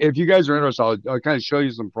 So if you guys are interested, I'll kind of show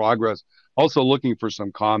you some progress. Also looking for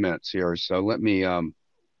some comments here. So let me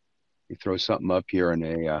throw something up here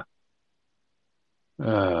in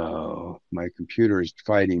my computer is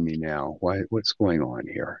fighting me now. What's going on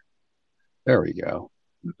here? There we go.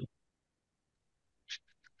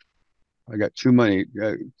 I got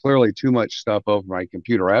clearly too much stuff over my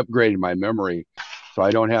computer. I upgraded my memory, so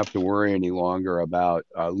I don't have to worry any longer about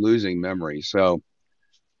losing memory. So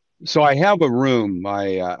I have a room.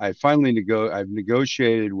 I've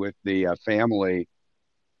negotiated with the family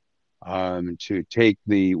to take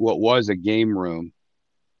what was a game room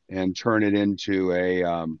and turn it into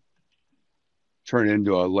a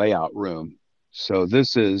layout room. So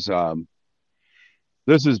this is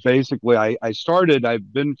basically,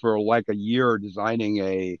 I've been for like a year designing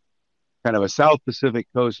a kind of a South Pacific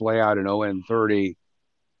Coast layout in ON30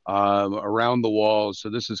 around the walls. So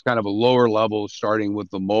this is kind of a lower level, starting with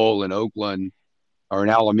the mole in Oakland or in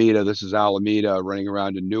Alameda. This is Alameda running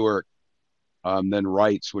around to Newark, then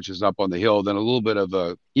Wrights, which is up on the hill, then a little bit of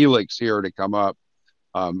a helix here to come up.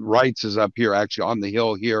 Wrights is up here, actually on the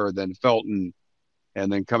hill here, then Felton,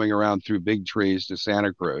 and then coming around through Big Trees to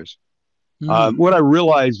Santa Cruz. What I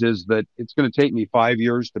realized is that it's going to take me 5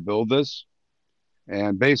 years to build this,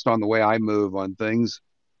 and based on the way I move on things,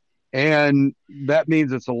 and that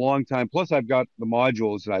means it's a long time. Plus, I've got the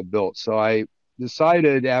modules that I built. So I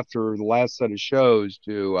decided after the last set of shows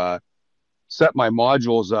to set my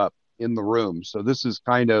modules up in the room. So this is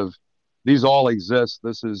these all exist.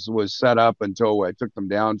 Was set up until I took them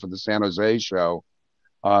down for the San Jose show.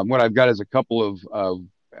 What I've got is a couple of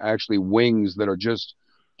actually wings that are just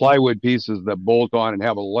plywood pieces that bolt on and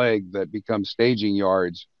have a leg that become staging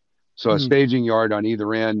yards. So a staging yard on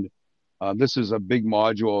either end. This is a big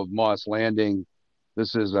module of Moss Landing.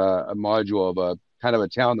 This is a module of a kind of a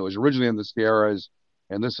town that was originally in the Sierras,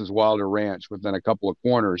 and this is Wilder Ranch within a couple of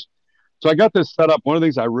corners. So I got this set up. One of the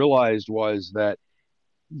things I realized was that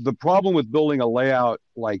the problem with building a layout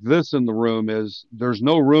like this in the room is there's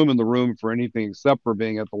no room in the room for anything except for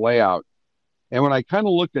being at the layout. And when I kind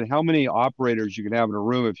of looked at how many operators you can have in a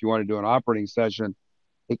room if you want to do an operating session,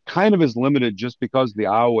 it kind of is limited just because of the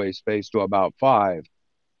aisleway space to about 5.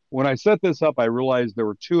 when I set this up, I realized there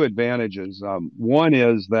were two advantages. One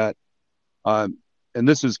is that, and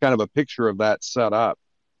this is kind of a picture of that setup.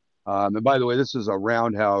 And by the way, this is a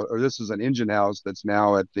roundhouse, or this is an engine house that's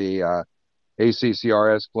now at the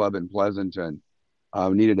ACCRS Club in Pleasanton.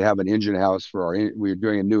 We needed to have an engine house for we were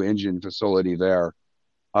doing a new engine facility there.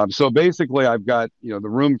 So basically, I've got the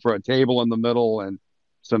room for a table in the middle and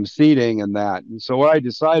some seating and that. And so what I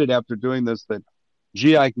decided after doing this that,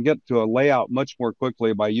 gee, I can get to a layout much more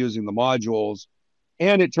quickly by using the modules.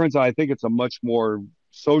 And it turns out I think it's a much more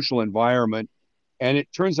social environment. And it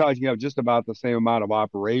turns out you have just about the same amount of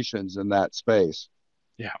operations in that space.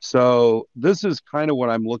 Yeah. So this is kind of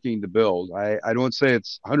what I'm looking to build. I don't say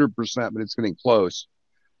it's 100%, but it's getting close.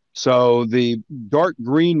 So the dark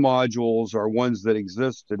green modules are ones that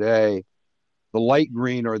exist today. The light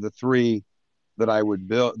green are the three that I would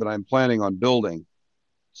build, that I'm planning on building.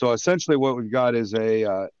 So essentially what we've got is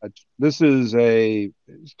let's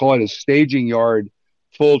call it a staging yard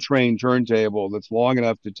full train turntable that's long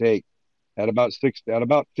enough to take at about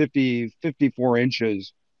 54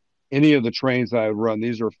 inches any of the trains that I would run.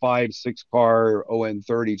 These are 5-6 car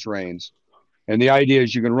ON30 trains. And the idea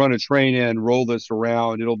is you can run a train in, roll this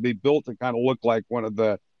around. It'll be built to kind of look like one of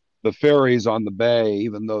the ferries on the bay,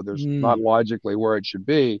 even though there's not logically where it should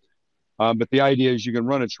be. But the idea is you can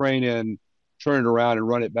run a train in, turn it around, and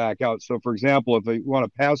run it back out. So, for example, if you want a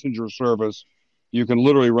passenger service, you can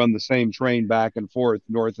literally run the same train back and forth,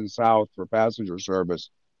 north and south, for passenger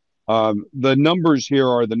service. The numbers here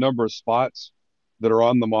are the number of spots that are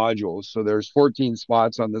on the modules. So there's 14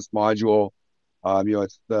 spots on this module.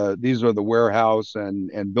 These are the warehouse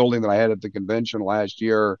and building that I had at the convention last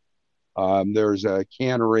year. There's a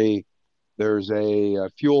cannery. There's a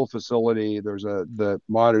fuel facility. There's the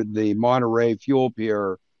Monterey fuel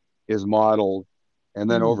pier is modeled. And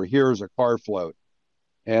then over here is a car float.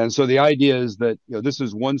 And so the idea is that, this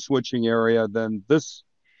is one switching area. Then this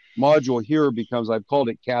module here becomes, I've called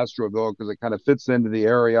it Castroville because it kind of fits into the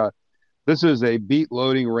area. This is a beet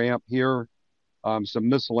loading ramp here. Some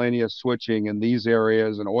miscellaneous switching in these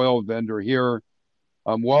areas, an oil vendor here.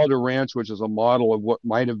 Wilder Ranch, which is a model of what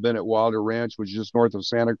might have been at Wilder Ranch, which is just north of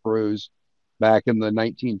Santa Cruz back in the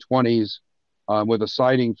 1920s, with a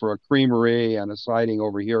siding for a creamery and a siding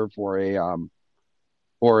over here for a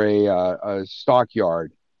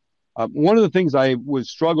stockyard. One of the things I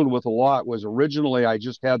struggled with a lot was originally I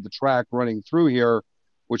just had the track running through here,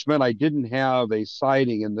 which meant I didn't have a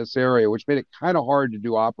siding in this area, which made it kind of hard to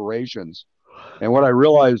do operations. And what I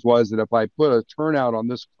realized was that if I put a turnout on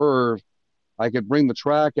this curve, I could bring the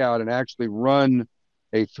track out and actually run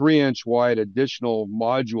a 3-inch wide additional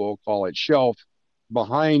module, call it shelf,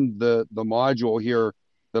 behind the module here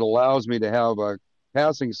that allows me to have a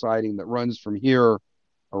passing siding that runs from here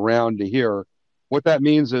around to here. What that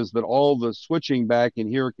means is that all the switching back in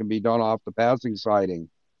here can be done off the passing siding.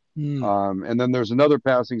 And then there's another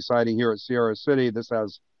passing siding here at Sierra City. This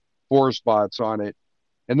has 4 spots on it.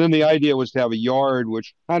 And then the idea was to have a yard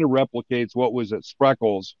which kind of replicates what was at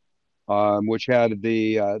Spreckles, which had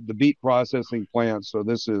the beet processing plant. So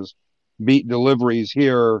this is beet deliveries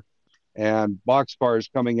here and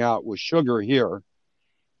boxcars coming out with sugar here,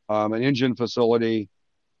 an engine facility.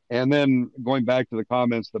 And then going back to the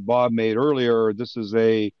comments that Bob made earlier, this is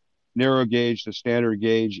a narrow gauge to standard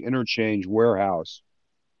gauge interchange warehouse.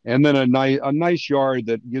 And then a nice yard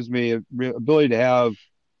that gives me ability to have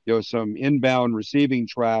some inbound receiving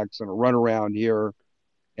tracks and a runaround here,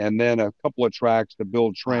 and then a couple of tracks to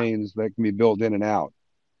build trains that can be built in and out.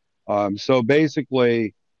 So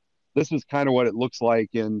basically, this is kind of what it looks like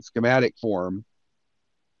in schematic form.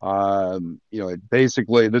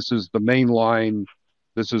 Basically, this is the main line.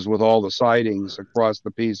 This is with all the sidings across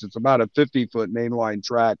the piece. It's about a 50-foot mainline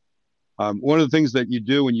track. One of the things that you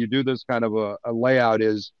do when you do this kind of a layout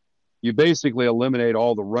is you basically eliminate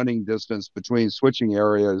all the running distance between switching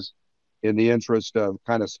areas in the interest of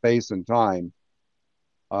kind of space and time.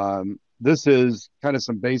 This is kind of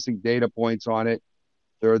some basic data points on it.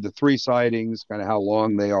 There are the 3 sidings, kind of how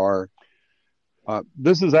long they are.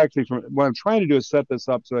 This is actually what I'm trying to do is set this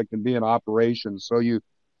up so it can be in operation. So you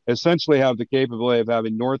essentially have the capability of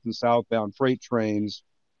having north and southbound freight trains.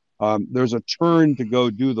 There's a turn to go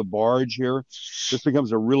do the barge here. This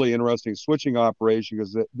becomes a really interesting switching operation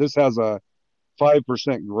because this has a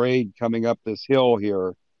 5% grade coming up this hill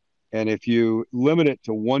here. And if you limit it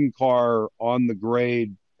to 1 car on the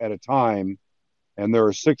grade at a time, and there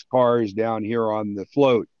are 6 cars down here on the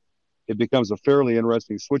float, it becomes a fairly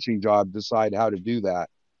interesting switching job to decide how to do that.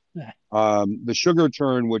 The sugar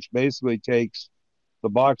turn, which basically takes the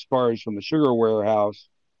box cars from the sugar warehouse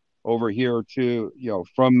over here to,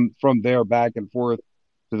 from there back and forth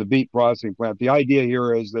to the beet processing plant. The idea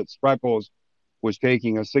here is that Spreckles was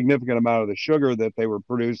taking a significant amount of the sugar that they were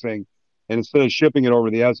producing, and instead of shipping it over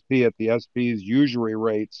the SP at the SP's usury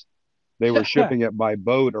rates, they were shipping it by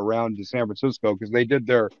boat around to San Francisco because they did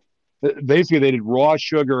raw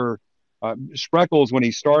sugar. Spreckles, when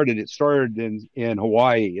he started, it started in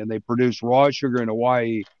Hawaii, and they produced raw sugar in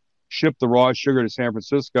Hawaii, shipped the raw sugar to San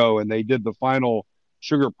Francisco, and they did the final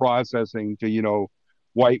sugar processing to,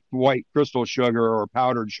 white crystal sugar or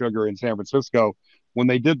powdered sugar in San Francisco. When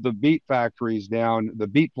they did the beet factories the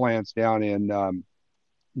beet plants down in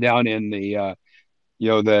the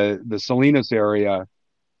the Salinas area,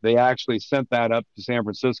 they actually sent that up to San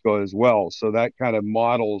Francisco as well. So that kind of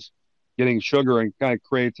models getting sugar and kind of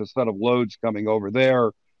creates a set of loads coming over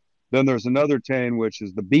there. Then there's another chain, which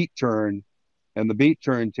is the beet turn, and the beet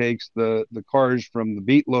turn takes the cars from the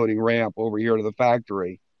beet loading ramp over here to the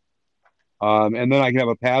factory. And then I can have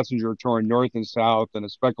a passenger turn north and south and a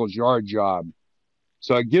Speckles yard job.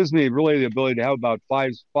 So it gives me really the ability to have about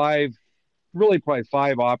really probably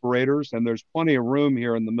five operators, and there's plenty of room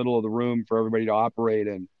here in the middle of the room for everybody to operate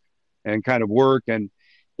and kind of work. And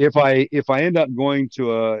if I end up going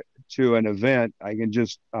to an event, I can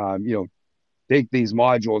just take these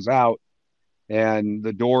modules out and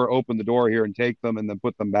open the door here and take them and then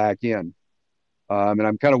put them back in. And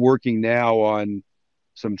I'm kind of working now on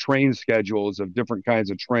some train schedules of different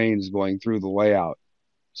kinds of trains going through the layout.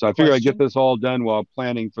 So I figure I get this all done while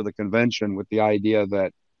planning for the convention, with the idea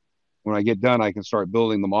that when I get done, I can start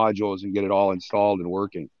building the modules and get it all installed and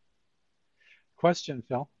working. Question,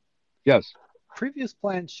 Phil. Yes. Previous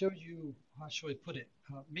plans showed you, how shall I put it,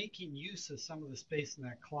 making use of some of the space in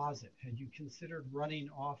that closet. Had you considered running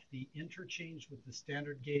off the interchange with the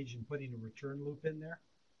standard gauge and putting a return loop in there?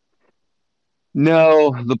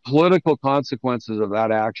 No, the political consequences of that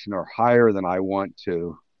action are higher than I want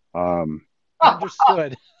to.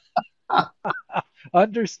 Understood.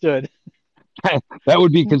 Understood. That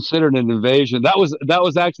would be considered an invasion. That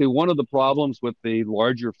was actually one of the problems with the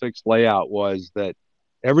larger fixed layout, was that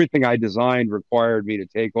everything I designed required me to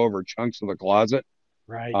take over chunks of the closet.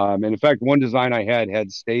 Right. And in fact, one design I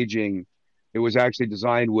had staging. It was actually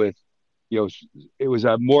designed with, it was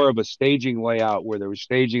more of a staging layout where there was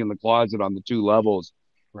staging in the closet on the two levels.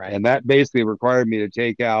 Right. And that basically required me to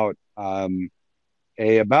take out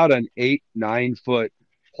about an 8-9 foot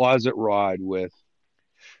closet rod with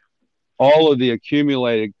all of the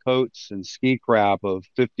accumulated coats and ski crap of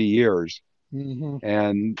 50 years. Mm-hmm.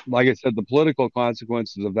 And like I said, the political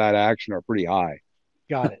consequences of that action are pretty high.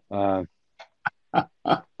 Got it.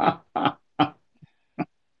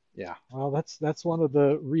 Yeah. Well, that's one of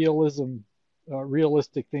the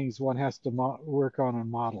realistic things one has to work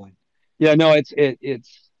on modeling. Yeah, no, it's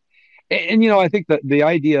and I think that the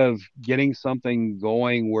idea of getting something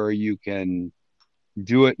going where you can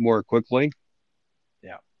do it more quickly,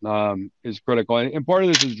 is critical. And part of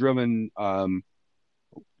this is driven.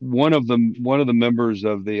 One of the members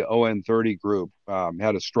of the ON30 group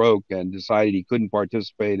had a stroke and decided he couldn't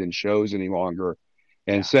participate in shows any longer,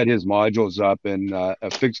 and set his modules up in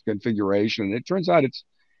a fixed configuration. And it turns out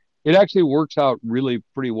it actually works out really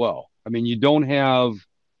pretty well. I mean, you don't have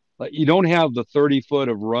the 30 foot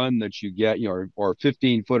of run that you get, or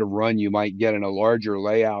 15 foot of run you might get in a larger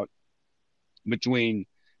layout between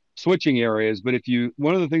switching areas. But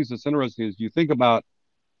one of the things that's interesting is, you think about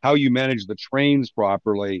how you manage the trains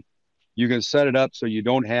properly, you can set it up so you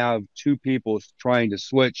don't have two people trying to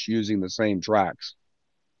switch using the same tracks.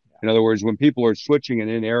 In other words, when people are switching and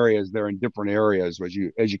in areas, they're in different areas as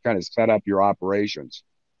you kind of set up your operations.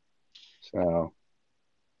 So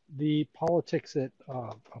the politics at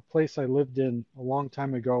a place I lived in a long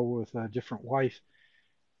time ago with a different wife,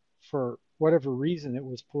 for whatever reason, it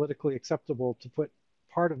was politically acceptable to put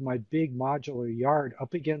part of my big modular yard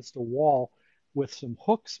up against a wall with some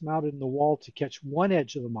hooks mounted in the wall to catch one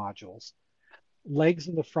edge of the modules, legs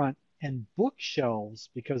in the front, and bookshelves,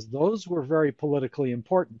 because those were very politically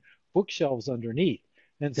important, bookshelves underneath.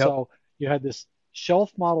 And so you had this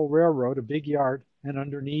shelf model railroad, a big yard, and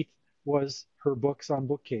underneath was her books on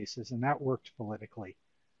bookcases, and that worked politically.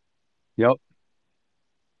 Yep.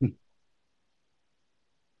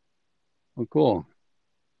 Oh, cool.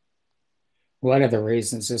 One of the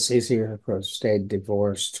reasons it's easier to stay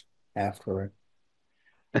divorced after it.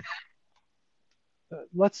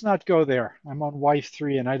 Let's not go there. I'm on wife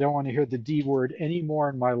 3, and I don't want to hear the D word anymore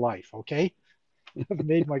in my life, okay? I've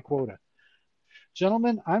made my quota.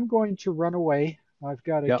 Gentlemen, I'm going to run away. I've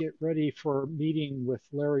got to get ready for a meeting with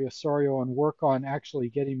Larry Osorio and work on actually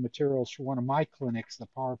getting materials for one of my clinics, the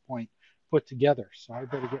PowerPoint put together. So I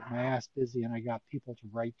better get my ass busy, and I got people to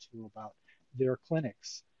write to about their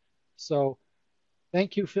clinics. So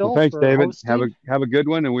Thank you, Phil, Well, thanks, for David. hosting. Have a good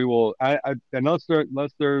one, and we will. Unless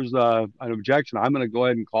there's an objection, I'm going to go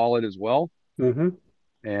ahead and call it as well,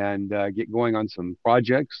 and get going on some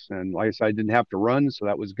projects. And like I said, I didn't have to run, so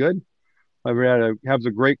that was good. Everybody have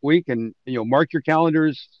a great week, and mark your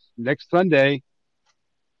calendars next Sunday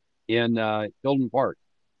in Hilton Park.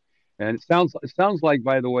 And it sounds like,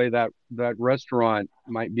 by the way, that restaurant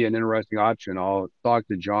might be an interesting option. I'll talk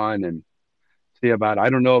to John and see about it. I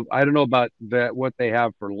don't know about that, what they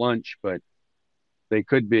have for lunch, but it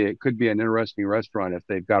could be an interesting restaurant if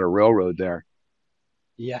they've got a railroad there.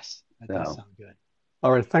 Yes, that does sound good.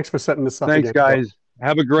 All right, thanks for setting this up. Thanks, again, guys.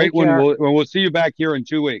 Have a great one. We'll see you back here in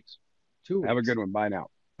 2 weeks. 2 weeks. Have a good one. Bye now.